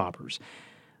Grave Robbers.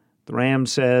 The Ram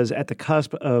says, at the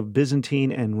cusp of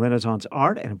Byzantine and Renaissance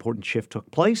art, an important shift took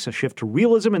place, a shift to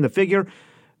realism in the figure,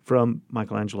 from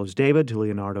Michelangelo's David to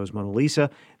Leonardo's Mona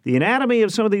Lisa. The anatomy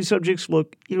of some of these subjects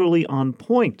look eerily on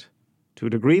point, to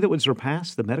a degree that would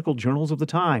surpass the medical journals of the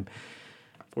time.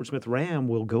 Fort Smith Ram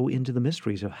will go into the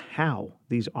mysteries of how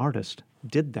these artists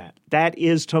did that. That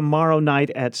is tomorrow night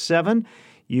at 7.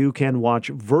 You can watch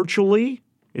virtually.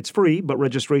 It's free, but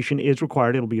registration is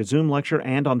required. It'll be a Zoom lecture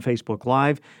and on Facebook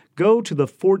Live. Go to the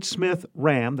Fort Smith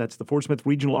Ram, that's the Fort Smith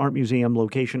Regional Art Museum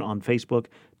location on Facebook,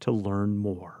 to learn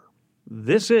more.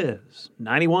 This is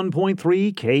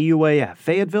 91.3 KUAF,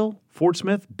 Fayetteville, Fort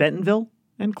Smith, Bentonville,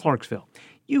 and Clarksville.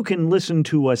 You can listen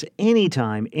to us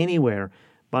anytime, anywhere,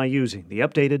 by using the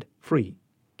updated free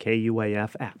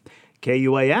KUAF app.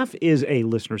 KUAF is a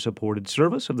listener-supported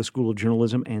service of the School of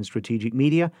Journalism and Strategic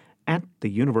Media at the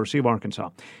University of Arkansas.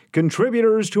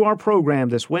 Contributors to our program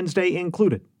this Wednesday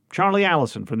included Charlie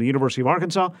Allison from the University of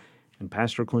Arkansas and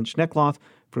Pastor Clint Schneckloth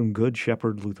from Good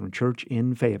Shepherd Lutheran Church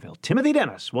in Fayetteville. Timothy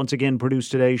Dennis once again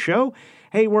produced today's show.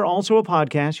 Hey, we're also a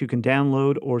podcast you can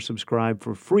download or subscribe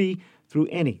for free through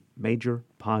any major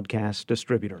podcast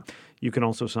distributor. You can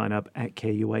also sign up at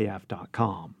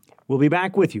KUAF.com. We'll be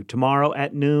back with you tomorrow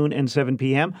at noon and 7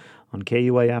 p.m. on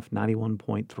KUAF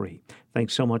 91.3.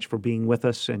 Thanks so much for being with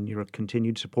us, and your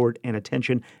continued support and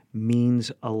attention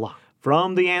means a lot.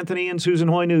 From the Anthony and Susan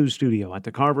Hoy News Studio at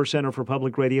the Carver Center for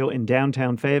Public Radio in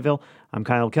downtown Fayetteville, I'm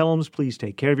Kyle Kellums. Please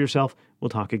take care of yourself. We'll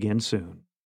talk again soon.